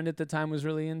girlfriend at the time was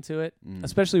really into it,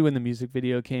 especially when the music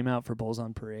video came out for Bulls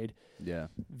on Parade. Yeah.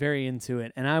 Very into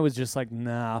it. And I was just like,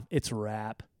 nah, it's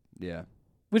rap. Yeah.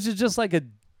 Which is just like a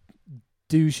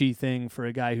douchey thing for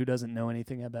a guy who doesn't know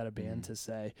anything about a band to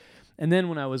say. And then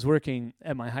when I was working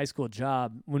at my high school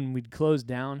job, when we'd closed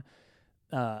down,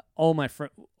 all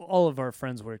of our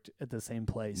friends worked at the same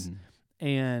place.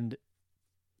 And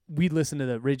we'd listen to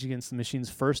the Rage Against the Machine's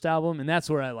first album, and that's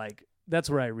where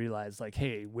I realized, like,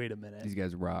 hey, wait a minute. These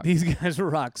guys rock. These guys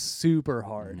rock super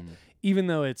hard. Even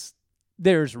though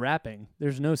there's rapping,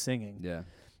 there's no singing. Yeah.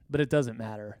 But it doesn't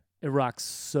matter. It rocks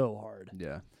so hard.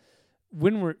 Yeah.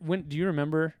 When do you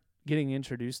remember getting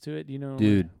introduced to it? Do you know?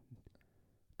 Dude.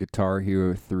 Guitar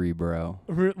Hero 3, bro.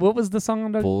 What was the song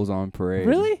on the Bulls on Parade.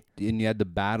 Really? and you had to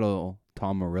battle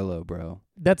Tom Morello, bro.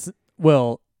 That's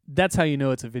how you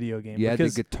know it's a video game. You had the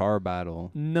because guitar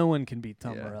battle. no one can beat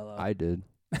Tom Morello. I did.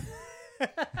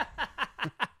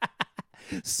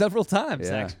 Several times,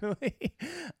 Yeah. actually.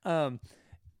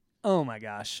 Oh my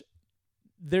gosh.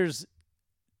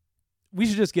 We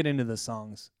should just get into the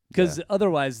songs, because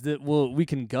otherwise we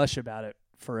can gush about it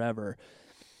forever.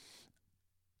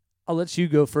 I'll let you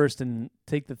go first and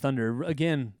take the thunder.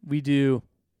 Again, we do,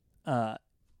 we're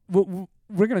going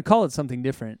to call it something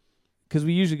different, because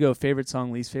we usually go favorite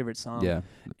song, least favorite song,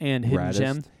 and hidden Raddest.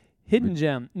 gem. Hidden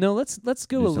gem. No, let's go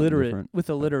Do something illiterate different. with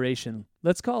alliteration.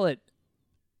 Let's call it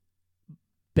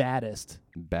baddest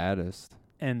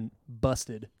and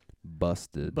busted.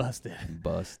 Busted.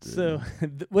 So,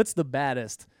 what's the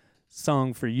baddest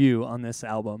song for you on this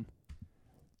album?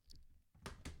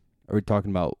 Are we talking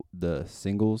about the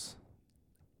singles?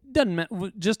 Doesn't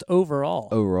matter. Just overall.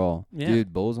 Overall. Yeah.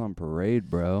 Dude, Bulls on Parade,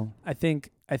 bro. I think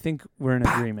we're in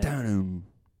agreement. Down.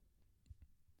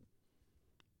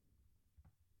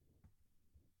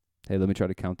 Hey, let me try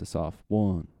to count this off.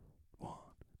 1,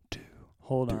 2.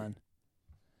 Hold on.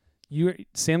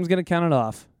 Sam's gonna count it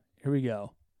off. Here we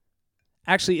go.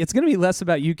 Actually, it's gonna be less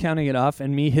about you counting it off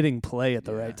and me hitting play at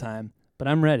the right time. But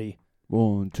I'm ready.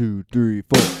 1, 2, 3,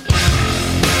 4.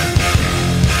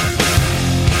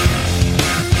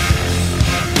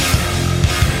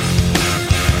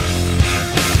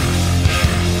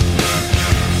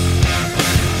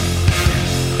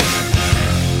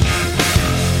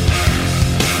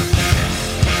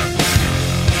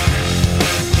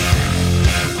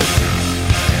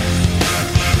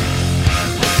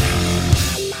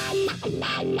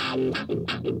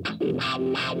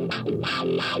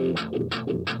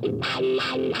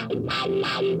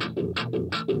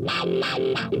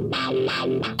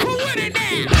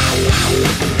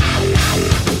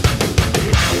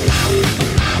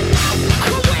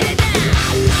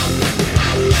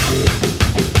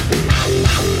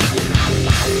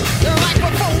 The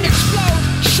microphone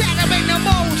explodes, shattering the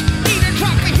molds. Even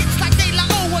dropping hits like they like,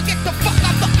 oh, get the fuck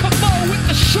off the commode with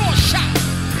the short shot.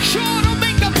 Sure to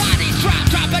make the bodies drop,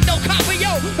 dropping no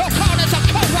copio, no corners of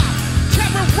co-op.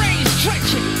 Terror rains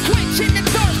drenching, quenching the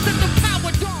thirst of the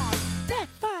power dawn. That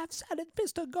 5-sided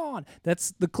fist are gone.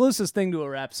 That's the closest thing to a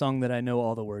rap song that I know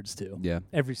all the words to. Yeah.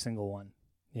 Every single one.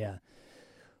 Yeah.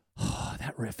 Oh,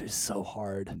 that riff is so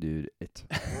hard. Dude, it's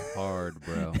hard,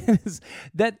 bro.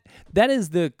 that is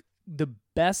the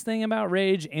best thing about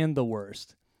Rage, and the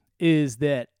worst is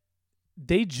that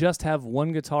they just have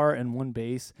one guitar and one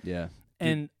bass. Yeah.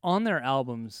 And on their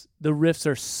albums, the riffs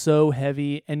are so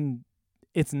heavy, and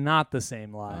it's not the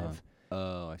same live.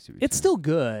 Oh, I see what you're It's saying. still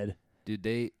good. Dude,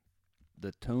 the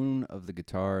tone of the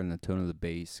guitar and the tone of the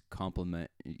bass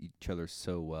complement each other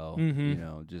so well. Mhm. You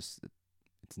know, just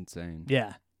it's insane.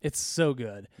 Yeah, it's so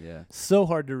good. Yeah. So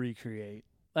hard to recreate.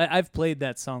 I've played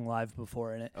that song live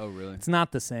before, and Oh, really? it's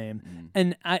not the same. Mm.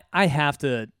 And I'm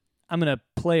going to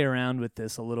play around with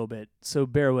this a little bit, so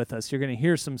bear with us. You're going to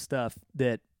hear some stuff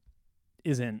that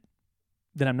I'm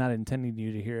not intending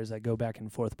you to hear as I go back and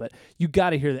forth, but you got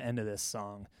to hear the end of this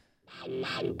song. Oh,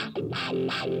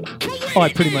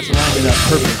 I pretty much lined it up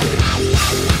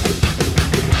perfectly.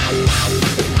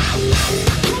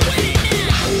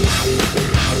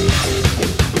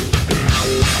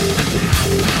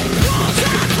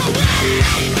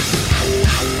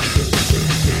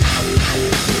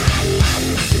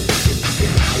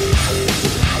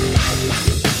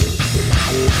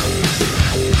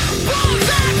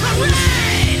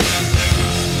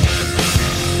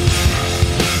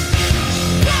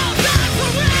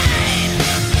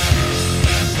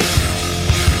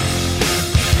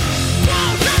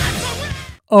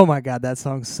 Oh my God, that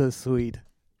song's so sweet.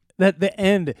 That the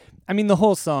end, I mean, the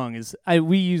whole song is.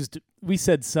 We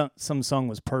said some song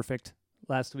was perfect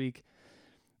last week.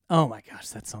 Oh my gosh,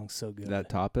 that song's so good. That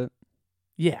top it?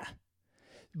 Yeah,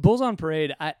 Bulls on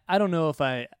Parade. I don't know if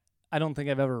I don't think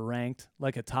I've ever ranked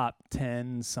like a top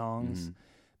 10 songs,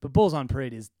 but Bulls on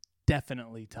Parade is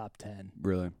definitely top 10.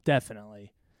 Really?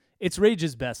 Definitely, it's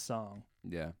Rage's best song.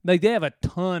 Yeah. Like, they have a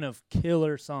ton of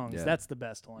killer songs. Yeah. That's the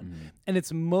best one. Mhm. And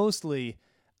it's mostly,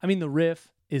 I mean, the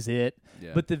riff is it,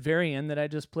 Yeah. but the very end that I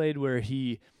just played, where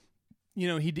he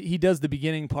does the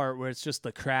beginning part where it's just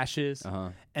the crashes,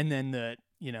 and then the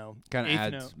kind of eighth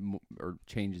adds note, or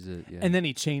changes it. Yeah. and then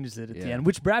he changes it at the Yeah. end,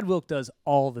 which Brad Wilk does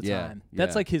all the Yeah, time.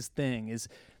 That's yeah. like his thing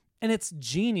and it's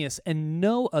genius, and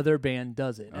no other band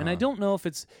does it. And I don't know if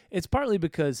it's partly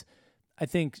because I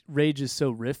think Rage is so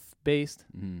riff based.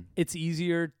 Mhm. It's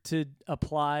easier to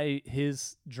apply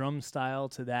his drum style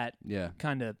to that Yeah.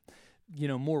 kind of,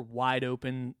 more wide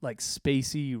open, like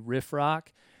spacey riff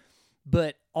rock.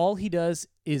 but all he does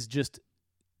is just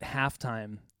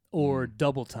halftime or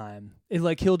double time.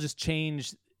 He'll just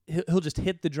change. He'll just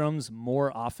hit the drums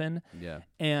more often. Yeah.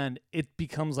 And it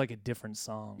becomes like a different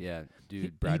song. Yeah, dude. He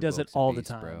Brad does it Wilk's a all beast,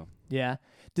 the time. bro. Yeah.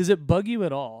 Does it bug you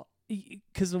at all?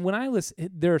 Because when I listen,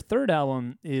 their third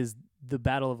album is The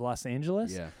Battle of Los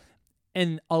Angeles. Yeah.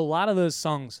 And a lot of those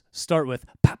songs start with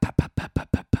pop, pop, pop, pop,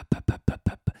 pop, pop, pop, pop, pop,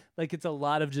 pop, pop. Like it's a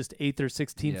lot of just 8th or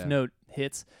 16th note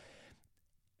hits.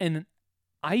 And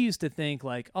I used to think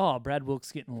like, oh, Brad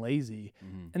Wilk's getting lazy.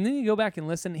 Mm-hmm. And then you go back and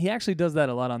listen. He actually does that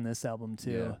a lot on this album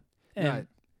too. Yeah.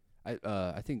 And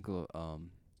I think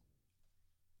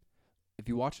if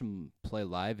you watch him play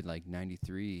live in like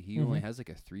 '93, he only has like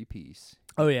a 3-piece.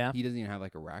 oh yeah, He doesn't even have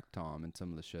like a rack tom in some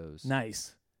of the shows.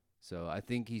 nice. So I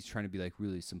think he's trying to be like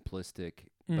really simplistic,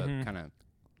 but kind of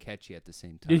catchy at the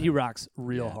same time. Dude, he rocks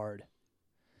real Yeah. hard.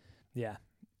 Yeah.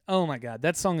 Oh my God,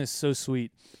 that song is so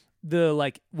sweet. The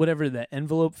like whatever the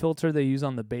envelope filter they use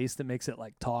on the bass that makes it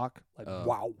like talk, like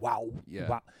wow,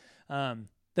 Yeah. wow.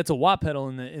 That's a wah pedal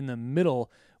in the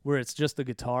middle where it's just the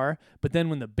guitar, but then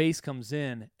when the bass comes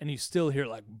in and you still hear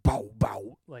like bow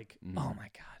bow, like oh my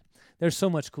God, there's so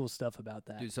much cool stuff about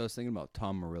that. Dude, so I was thinking about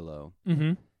Tom Morello,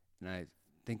 Mm-hmm. and I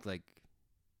think like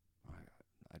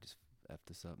I just effed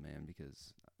this up, man,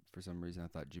 because for some reason I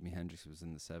thought Jimi Hendrix was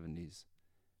in the 70s,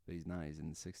 but he's not. He's in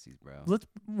the 60s, bro.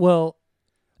 Well,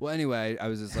 anyway, I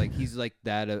was just like, he's like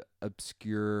that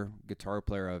obscure guitar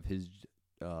player of his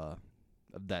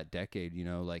of that decade, you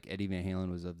know, like Eddie Van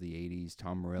Halen was of the 80s,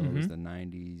 Tom Morello was the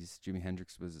 90s, Jimi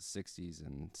Hendrix was the 60s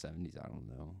and 70s, I don't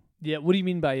know. Yeah, what do you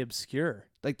mean by obscure?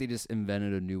 Like they just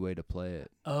invented a new way to play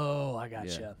it. Oh, I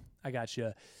gotcha.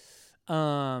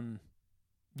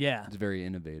 Yeah. It's very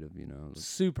innovative, you know.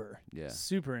 Super. Yeah.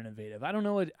 Super innovative. I don't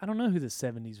know who the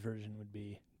 70s version would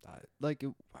be. I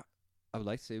would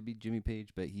like to say it would be Jimmy Page,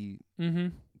 but he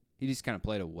just kind of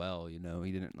played it well, you know.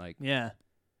 He didn't like. Yeah.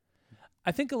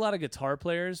 I think a lot of guitar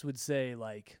players would say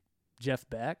like Jeff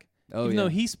Beck. Oh, even yeah. though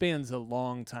he spans a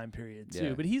long time period too,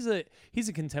 Yeah. but he's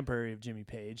a contemporary of Jimmy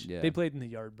Page. Yeah. They played in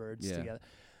the Yardbirds Yeah. together,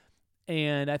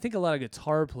 and I think a lot of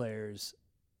guitar players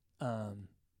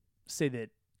say that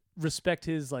respect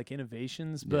his like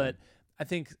innovations, but I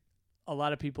think a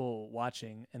lot of people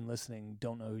watching and listening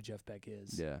don't know who Jeff Beck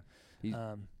is. Yeah.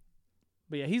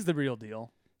 But yeah, he's the real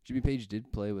deal. Jimmy Page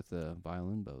did play with a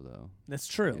violin bow, though. That's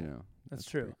true. You know, That's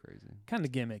true. pretty crazy. Kind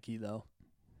of gimmicky though.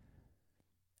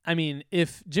 I mean,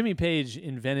 if Jimmy Page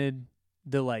invented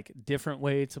the like different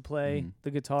way to play the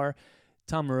guitar,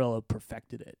 Tom Morello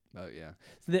perfected it. Oh yeah.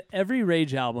 So every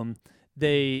Rage album,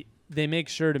 they make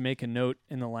sure to make a note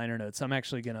in the liner notes. I'm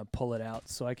actually gonna pull it out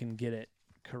so I can get it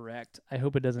correct. I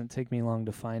hope it doesn't take me long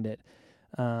to find it.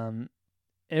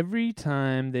 Every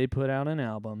time they put out an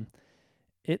album,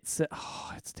 it's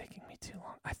taking me too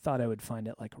long. I thought I would find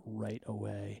it like right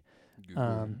away.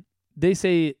 They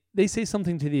say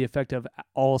something to the effect of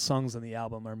all songs on the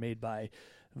album are made by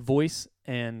voice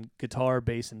and guitar,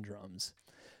 bass, and drums.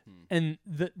 And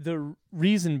the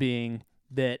reason being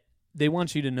that they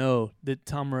want you to know that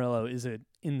Tom Morello is an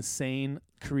insane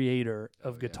creator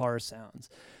of guitar sounds.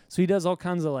 So he does all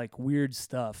kinds of like weird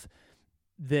stuff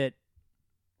that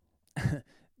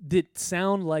that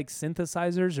sound like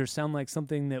synthesizers or sound like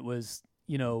something that was,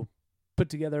 you know, put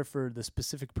together for the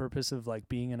specific purpose of like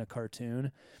being in a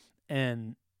cartoon,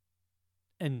 and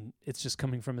it's just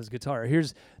coming from his guitar.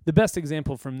 Here's the best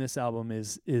example from this album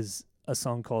is a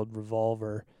song called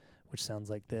Revolver, which sounds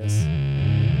like this.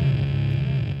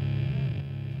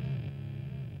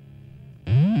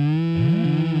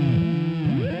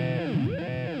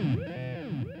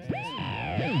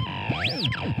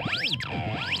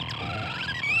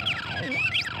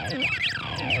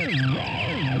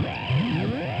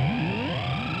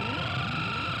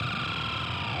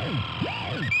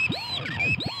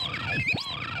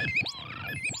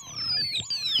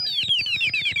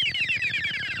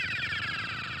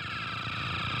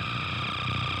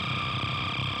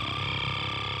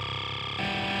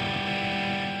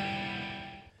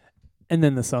 And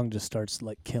then the song just starts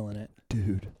like killing it.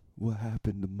 Dude, what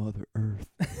happened to Mother Earth?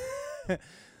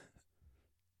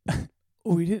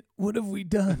 What have we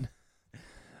done?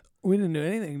 We didn't do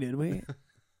anything, did we?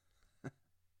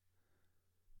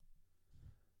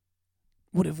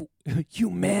 What have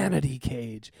humanity,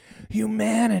 Cage?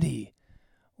 Humanity.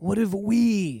 What have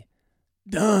we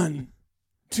done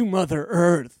to Mother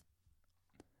Earth?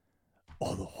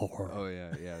 Oh, the horror. Oh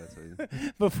yeah, that's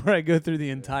what Before I go through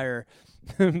the entire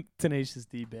Tenacious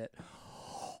D bit.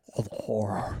 Oh, the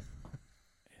horror.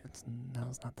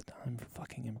 Now's not the time for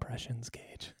fucking impressions,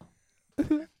 Cage.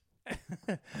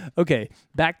 Okay,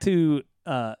 back to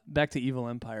Evil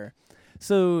Empire.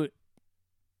 So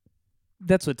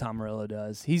That's what Tom Morello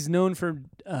does. He's known for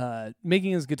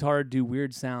making his guitar do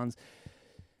weird sounds.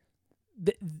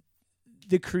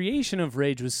 The creation of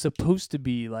Rage was supposed to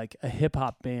be like a hip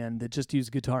hop band that just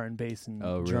used guitar and bass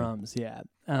and drums. Yeah.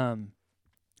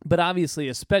 But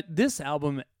obviously, this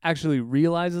album actually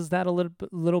realizes that a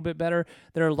little bit better.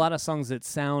 There are a lot of songs that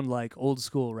sound like old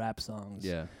school rap songs.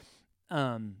 Yeah.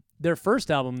 Their first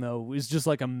album, though, was just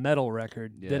like a metal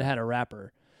record that had a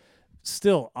rapper.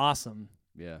 Still awesome.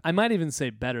 Yeah. I might even say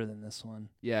better than this one.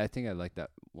 Yeah, I think I like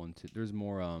that one too. There's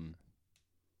more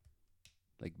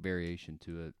like variation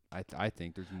to it. I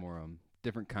think there's more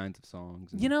different kinds of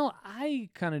songs. You know, I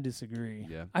kind of disagree.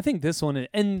 Yeah. I think this one,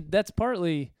 and that's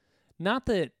partly not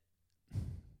that.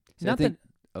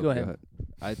 Go ahead.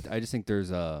 I just think there's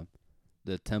the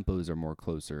tempos are more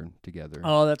closer together.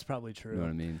 Oh, that's probably true. You know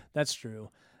what I mean? That's true.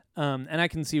 And I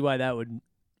can see why that would,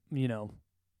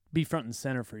 be front and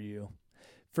center for you.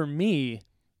 For me,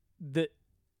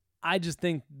 I just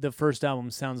think the first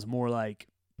album sounds more like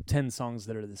 10 songs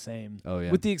that are the same. Oh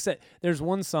yeah. With the there's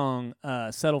one song,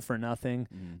 "Settle for Nothing,"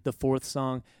 the fourth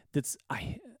song. That's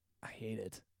I hate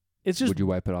it. It's just. Would you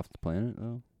wipe it off the planet?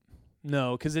 Oh.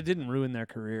 No, because it didn't ruin their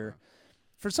career.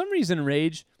 For some reason,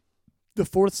 Rage, the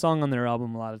fourth song on their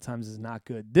album a lot of times is not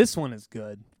good. This one is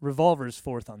good. Revolver's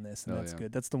fourth on this, and that's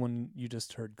good. That's the one you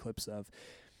just heard clips of.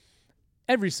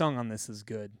 Every song on this is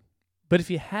good. But if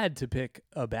you had to pick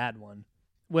a bad one,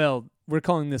 well, we're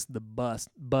calling this the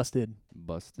Busted.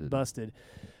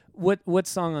 What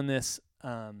song on this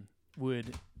do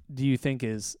you think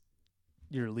is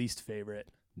your least favorite?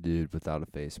 Dude, Without a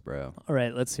Face, bro. All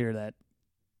right, let's hear that.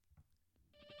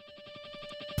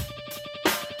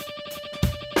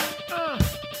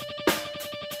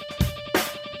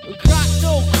 Got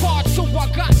no card, so I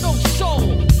got no soul.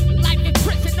 Life in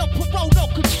prison, no parole, no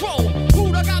control.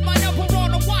 Buddha got my number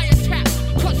on a wiretap.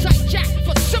 Cause I jack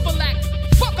for civil act.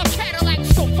 Fuck a Cadillac,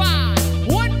 so fine.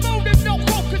 One motive, no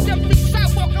hope, cause every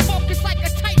sidewalk I walk is like a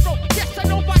tightrope. Yes, I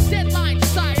know my deadline,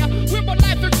 sire. Where my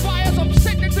life expires, I'm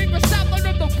sitting in the sapling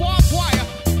of the barbed wire.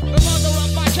 The mother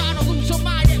of my child, I lose her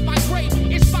mind at my grave.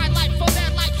 It's my life for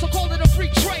their life, so call it a free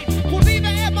trade. Well, neither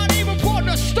am I even born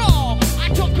a star. I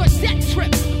took a death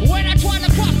trip when I tried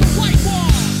to cross the white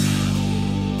wall.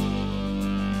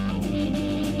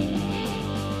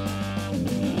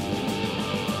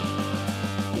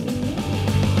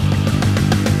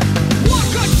 One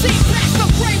could see past the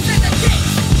graves and the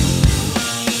gates.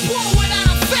 War without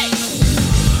a face.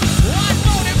 One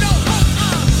motive, no hope.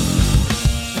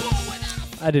 War without a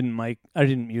face. I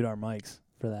didn't mute our mics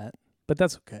for that, but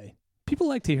that's okay. People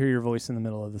like to hear your voice in the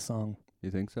middle of the song.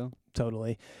 You think so?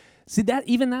 Totally. See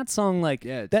that song, like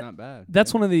Yeah, it's that, not bad.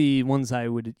 That's one of the ones I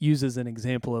would use as an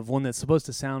example of one that's supposed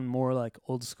to sound more like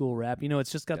old school rap.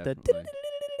 It's just got Definitely. that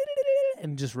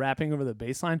and just rapping over the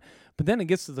bass line. But then it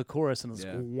gets to the chorus and it's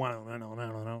Yeah.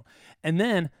 wow. And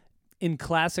then in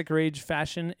classic Rage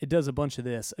fashion, it does a bunch of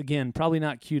this. Again, probably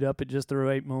not queued up at just the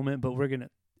right moment, but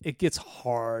it gets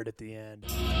hard at the end.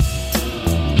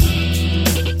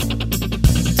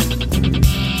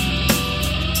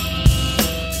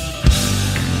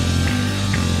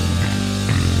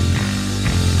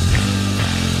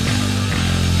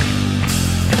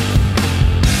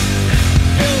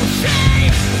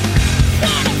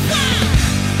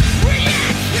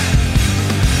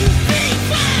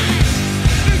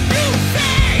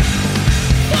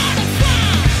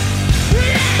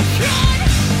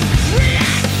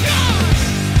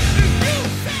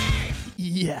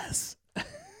 Yes.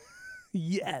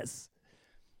 Yes.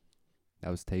 That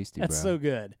was tasty, That's bro. so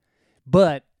good.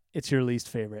 But it's your least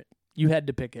favorite. You had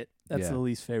to pick it. That's Yeah. the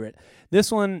least favorite.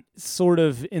 This one, sort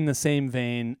of in the same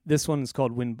vein. This one is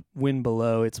called Wind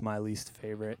Below. It's my least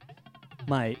favorite.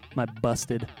 My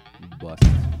busted. Busted.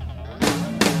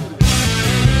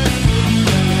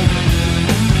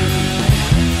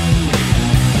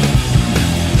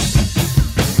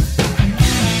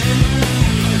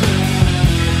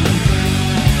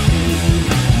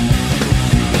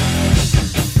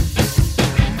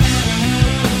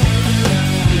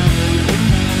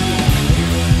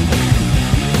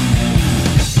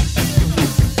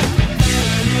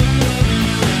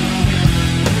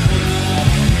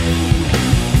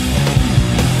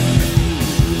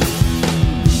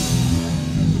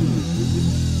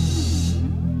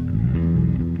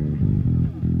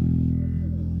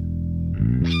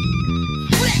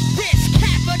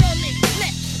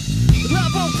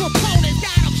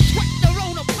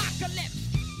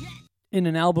 In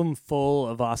an album full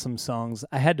of awesome songs,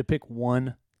 I had to pick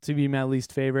one to be my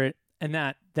least favorite, and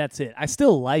that's it. I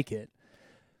still like it.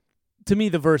 To me,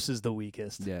 the verse is the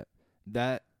weakest. Yeah.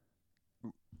 That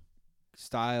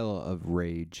style of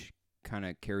Rage kind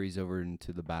of carries over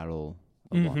into the battle.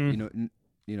 You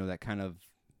know, that kind of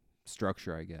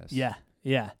structure, I guess.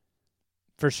 Yeah,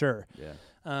 for sure.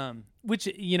 Yeah. Which,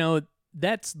 you know,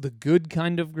 that's the good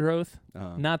kind of growth,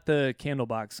 not the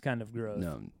Candlebox kind of growth.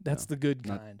 No. That's the good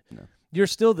kind. No. You're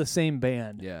still the same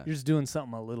band. Yeah. You're just doing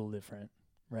something a little different.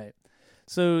 Right.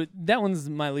 So that one's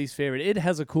my least favorite. It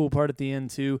has a cool part at the end,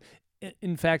 too.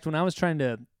 In fact, when I was trying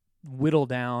to whittle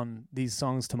down these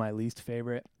songs to my least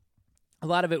favorite, a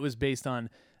lot of it was based on,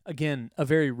 again, a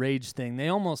very Rage thing. They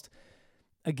almost,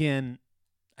 again,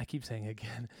 I keep saying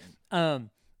again,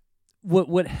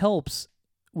 what helps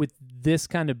with this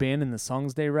kind of band and the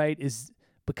songs they write is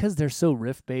because they're so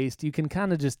riff-based, you can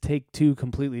kind of just take two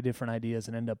completely different ideas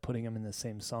and end up putting them in the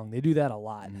same song. They do that a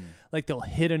lot. Like, they'll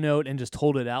hit a note and just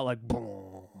hold it out like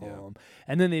boom. Yeah.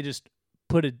 And then they just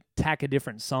tack a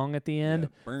different song at the end.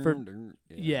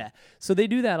 Yeah. So they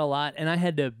do that a lot, and I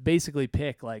had to basically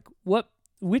pick, like,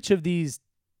 which of these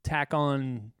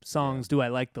tack-on songs do I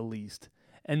like the least?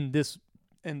 And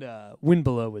Wind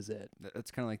Below was it.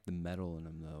 That's kind of like the metal in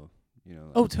them, though. You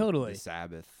know. Oh, like totally. The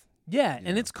Sabbath. Yeah,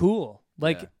 and it's cool.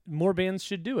 Like, more bands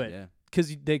should do it. Yeah.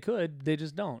 Because they could, they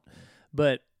just don't.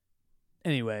 But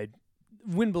anyway,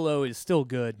 Wind Below is still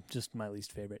good, just my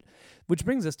least favorite. Which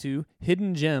brings us to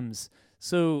Hidden Gems.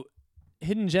 So,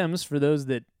 Hidden Gems, for those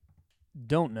that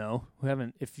don't know,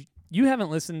 if you haven't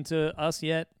listened to us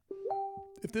yet,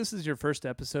 if this is your first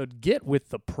episode, get with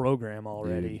the program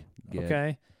already. Dude,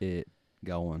 okay? It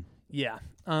going. Yeah.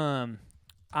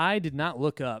 I did not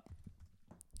look up.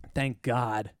 Thank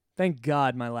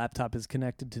God my laptop is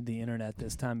connected to the internet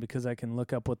this time because I can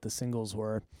look up what the singles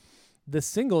were. The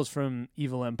singles from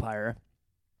Evil Empire,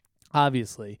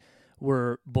 obviously,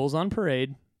 were Bulls on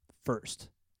Parade first.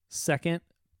 Second,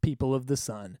 People of the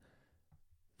Sun.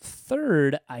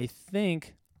 Third, I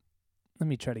think, let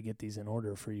me try to get these in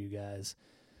order for you guys.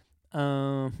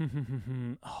 Oh,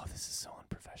 this is so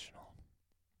unprofessional.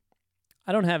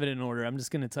 I don't have it in order. I'm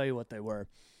just going to tell you what they were.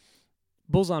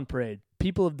 Bulls on Parade,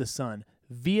 People of the Sun,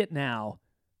 Viet Now,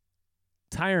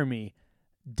 Tire Me,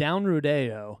 Down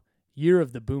Rodeo, Year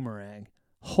of the Boomerang.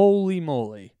 Holy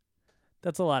moly.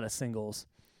 That's a lot of singles.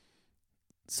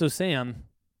 So, Sam,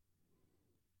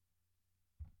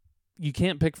 you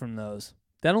can't pick from those.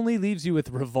 That only leaves you with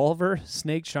Revolver,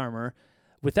 Snake Charmer,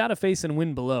 Without a Face and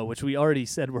Wind Below, which we already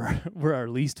said were our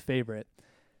least favorite,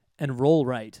 and Roll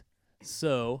Right.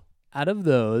 So, out of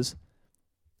those,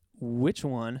 which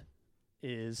one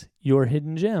is your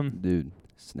hidden gem? Dude,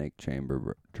 Snake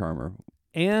Charmer.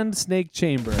 And Snake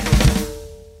Chamber.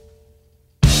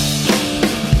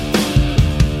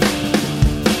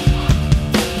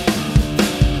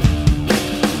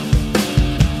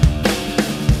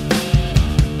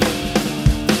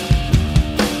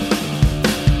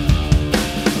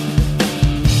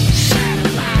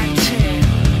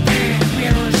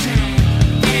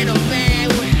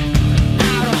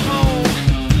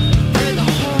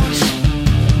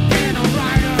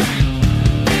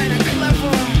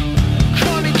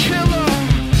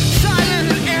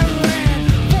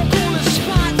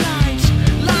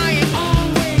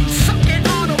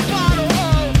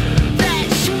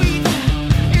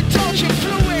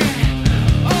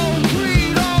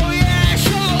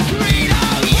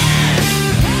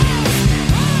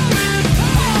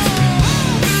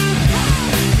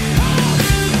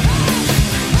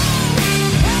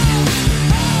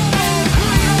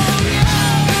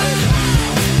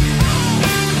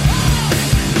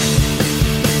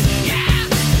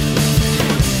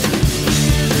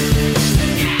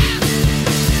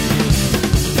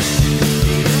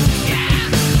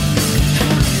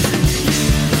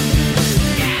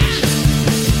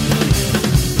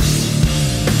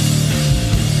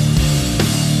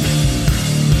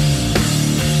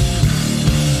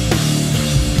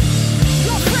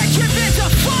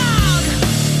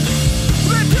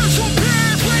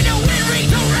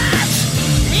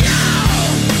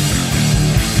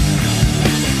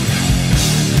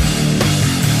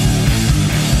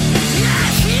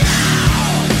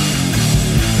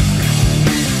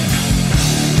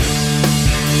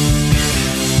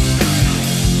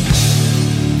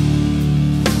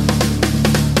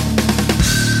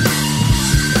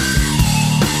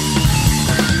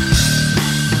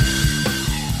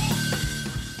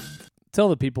 Tell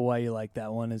the people why you like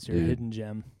that one as your hidden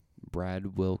gem.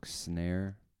 Brad Wilkes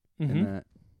snare and that.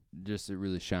 Just it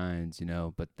really shines, you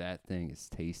know, but that thing is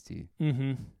tasty.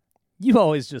 You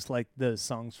always just like the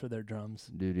songs for their drums.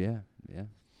 Dude, yeah.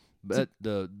 But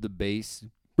the bass,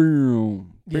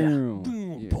 boom, boom,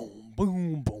 boom, boom,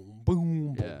 boom, boom,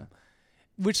 boom, yeah.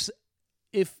 Which,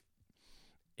 if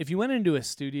if you went into a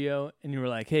studio and you were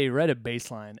like, "Hey, write a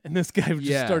bass line," and this guy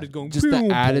just started going, just boom,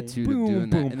 the attitude boom, of doing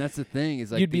boom, that, and that's the thing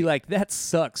is like you'd be like, "That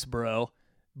sucks, bro,"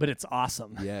 but it's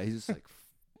awesome. yeah, he's just like,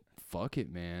 fuck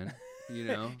it, man. You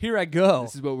know, Here I go.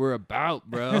 this is what we're about,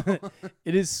 bro.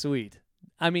 It is sweet.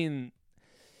 I mean,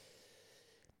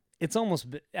 it's almost.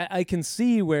 I can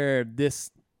see where this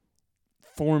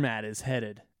format is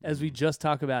headed as we just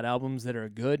talk about albums that are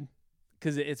good,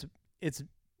 because it's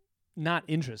not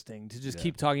interesting to just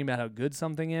keep talking about how good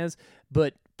something is.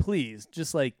 But please,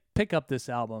 just like pick up this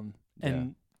album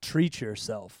and treat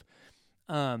yourself.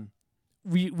 I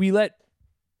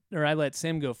let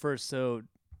Sam go first, so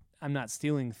I'm not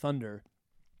stealing thunder.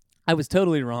 I was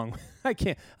totally wrong. I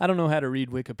don't know how to read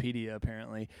Wikipedia,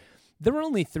 apparently. There were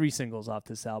only 3 singles off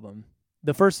this album.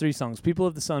 The first 3 songs, People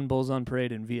of the Sun, Bulls on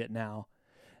Parade, and Viet Now.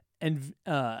 And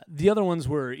the other ones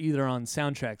were either on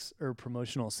soundtracks or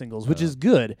promotional singles, which is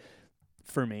good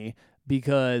for me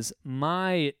because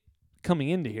coming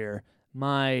into here,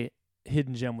 my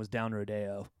hidden gem was Down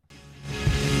Rodeo.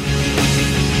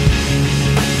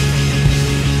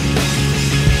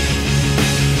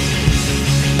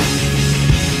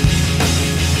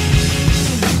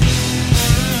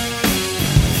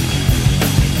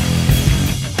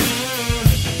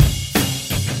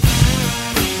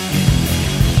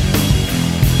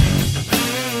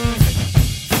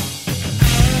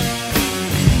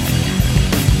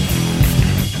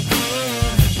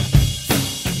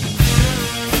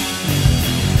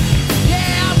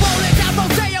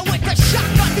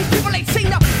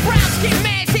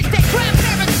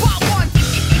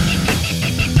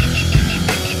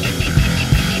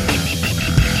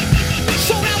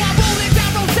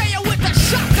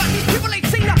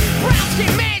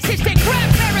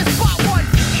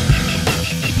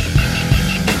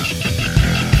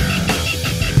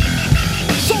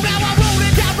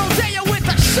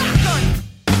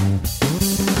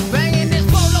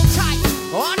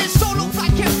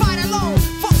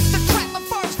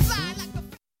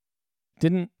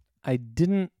 I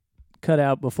didn't cut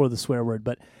out before the swear word,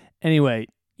 but anyway,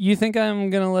 you think I'm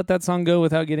going to let that song go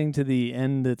without getting to the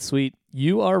end that's sweet?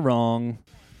 You are wrong.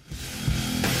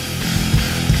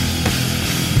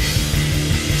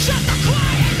 Shut the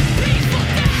quiet, peaceful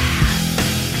dance!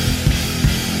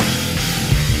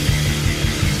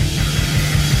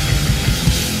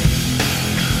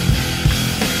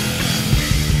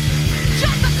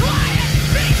 Shut the quiet,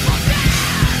 peaceful dance!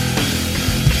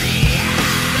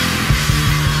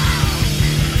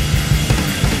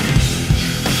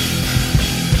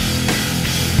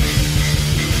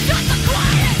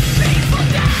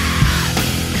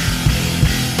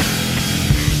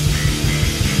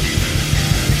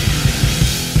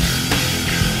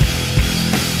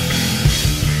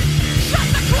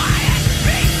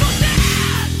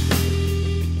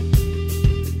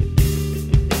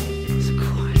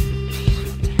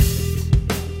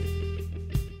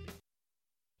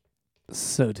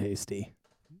 So tasty.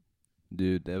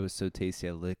 Dude, that was so tasty.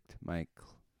 I licked my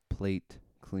plate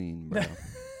clean, bro.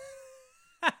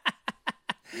 I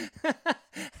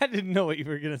didn't know what you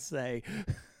were going to say.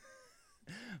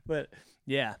 But,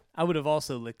 yeah, I would have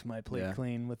also licked my plate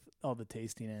clean with all the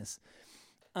tastiness.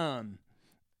 Yeah,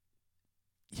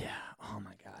 oh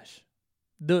my gosh.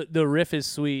 The riff is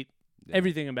sweet. Yeah.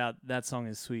 Everything about that song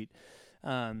is sweet.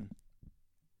 It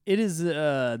is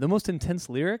the most intense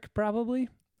lyric, probably,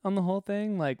 on the whole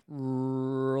thing, like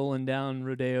rolling down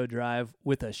Rodeo Drive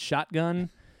with a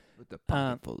shotgun. With the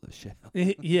pocket full of shells.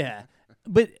 Yeah.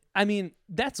 But, I mean,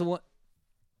 that's what...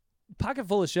 Pocket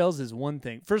full of shells is one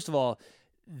thing. First of all,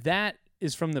 that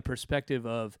is from the perspective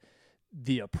of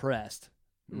the oppressed,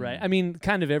 right? I mean,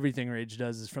 kind of everything Rage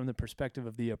does is from the perspective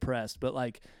of the oppressed, but,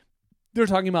 like, they're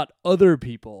talking about other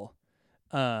people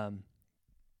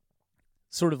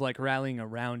sort of, like, rallying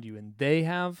around you, and they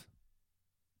have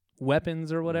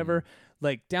weapons or whatever.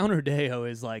 Like Down Rodeo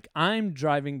is like, I'm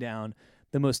driving down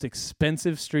the most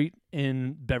expensive street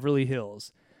in Beverly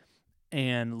Hills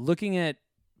and looking at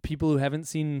people who haven't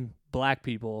seen black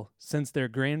people since their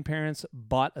grandparents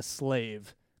bought a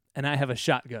slave, and I have a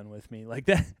shotgun with me. Like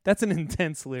that's an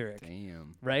intense lyric.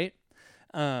 Damn. Right?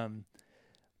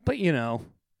 But you know,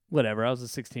 whatever. I was a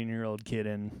 16-year-old kid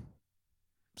in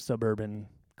suburban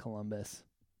Columbus.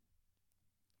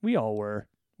 We all were.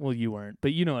 Well, you weren't,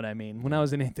 but you know what I mean. When I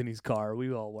was in Anthony's car,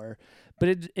 we all were. But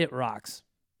it rocks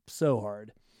so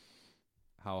hard.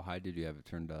 How high did you have it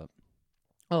turned up?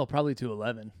 Oh, probably to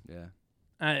 11. Yeah.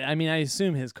 I mean, I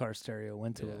assume his car stereo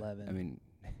went to 11. I mean,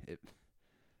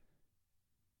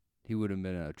 he would have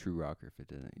been a true rocker if it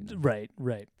didn't. You know?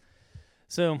 Right.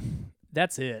 So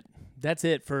that's it. That's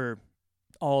it for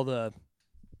all the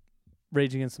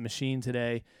Rage Against the Machine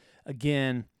today.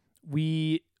 Again,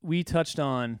 we touched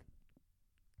on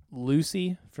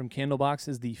Lucy from Candlebox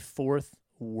is the 4th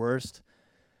worst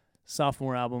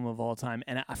Sophomore album of all time,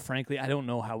 and frankly, I don't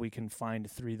know how we can find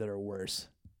 3 that are worse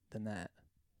than that.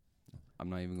 I'm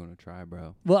not even going to try,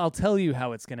 bro. Well, I'll tell you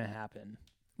how it's going to happen.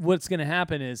 What's going to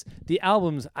happen is the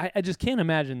albums, I just can't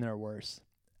imagine they're worse.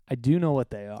 I do know what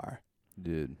they are.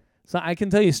 Dude. So I can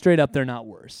tell you straight up they're not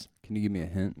worse. Can you give me a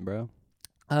hint, bro?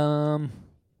 For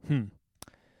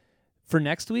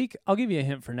next week, I'll give you a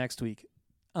hint for next week.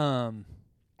 Are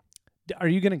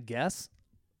you going to guess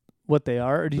what they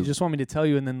are, or do you just want me to tell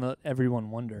you and then let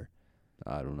everyone wonder?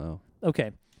 I don't know.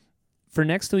 Okay. For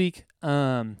next week,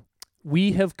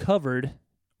 we have covered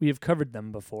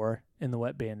them before in the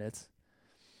Wet Bandits.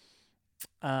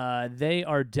 They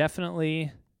are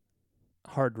definitely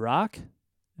hard rock.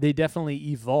 They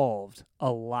definitely evolved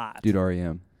a lot. Dude,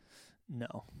 R.E.M.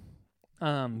 No.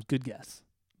 Good guess.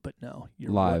 But no,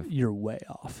 you're Live. You're way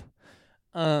off.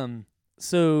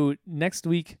 So next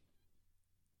week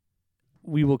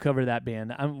we will cover that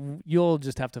band. You'll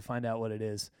just have to find out what it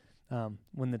is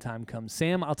when the time comes.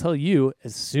 Sam, I'll tell you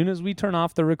as soon as we turn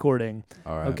off the recording.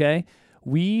 All right. Okay?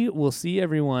 We will see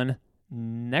everyone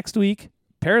next week.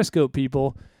 Periscope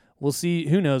people, we'll see.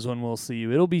 Who knows when we'll see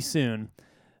you? It'll be soon.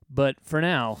 But for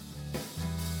now,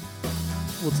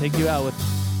 we'll take you out with,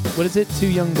 what is it? 2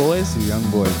 Young Boys? 2 Young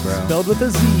Boys, bro. Spelled with a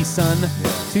Z, son.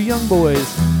 Yeah. 2 Young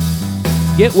Boys.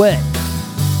 Get wet.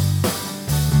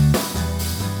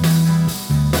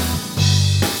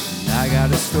 I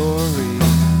got a story.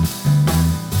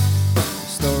 The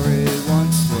story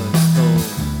once was told.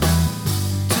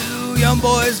 2 young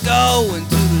boys go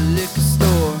into the liquor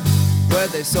store where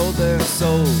they sold their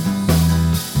souls.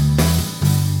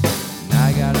 And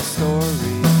I got a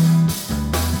story.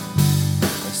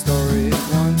 A story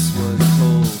once was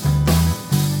told.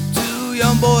 2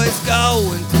 young boys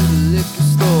go into the liquor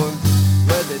store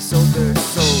where they sold their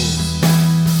souls.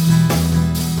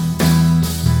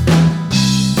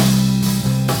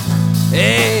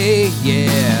 Hey,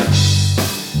 yeah.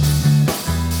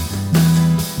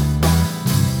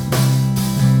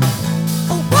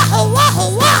 Oh, wah, wah,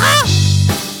 wah.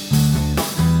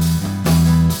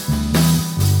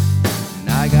 And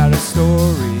I got a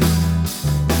story.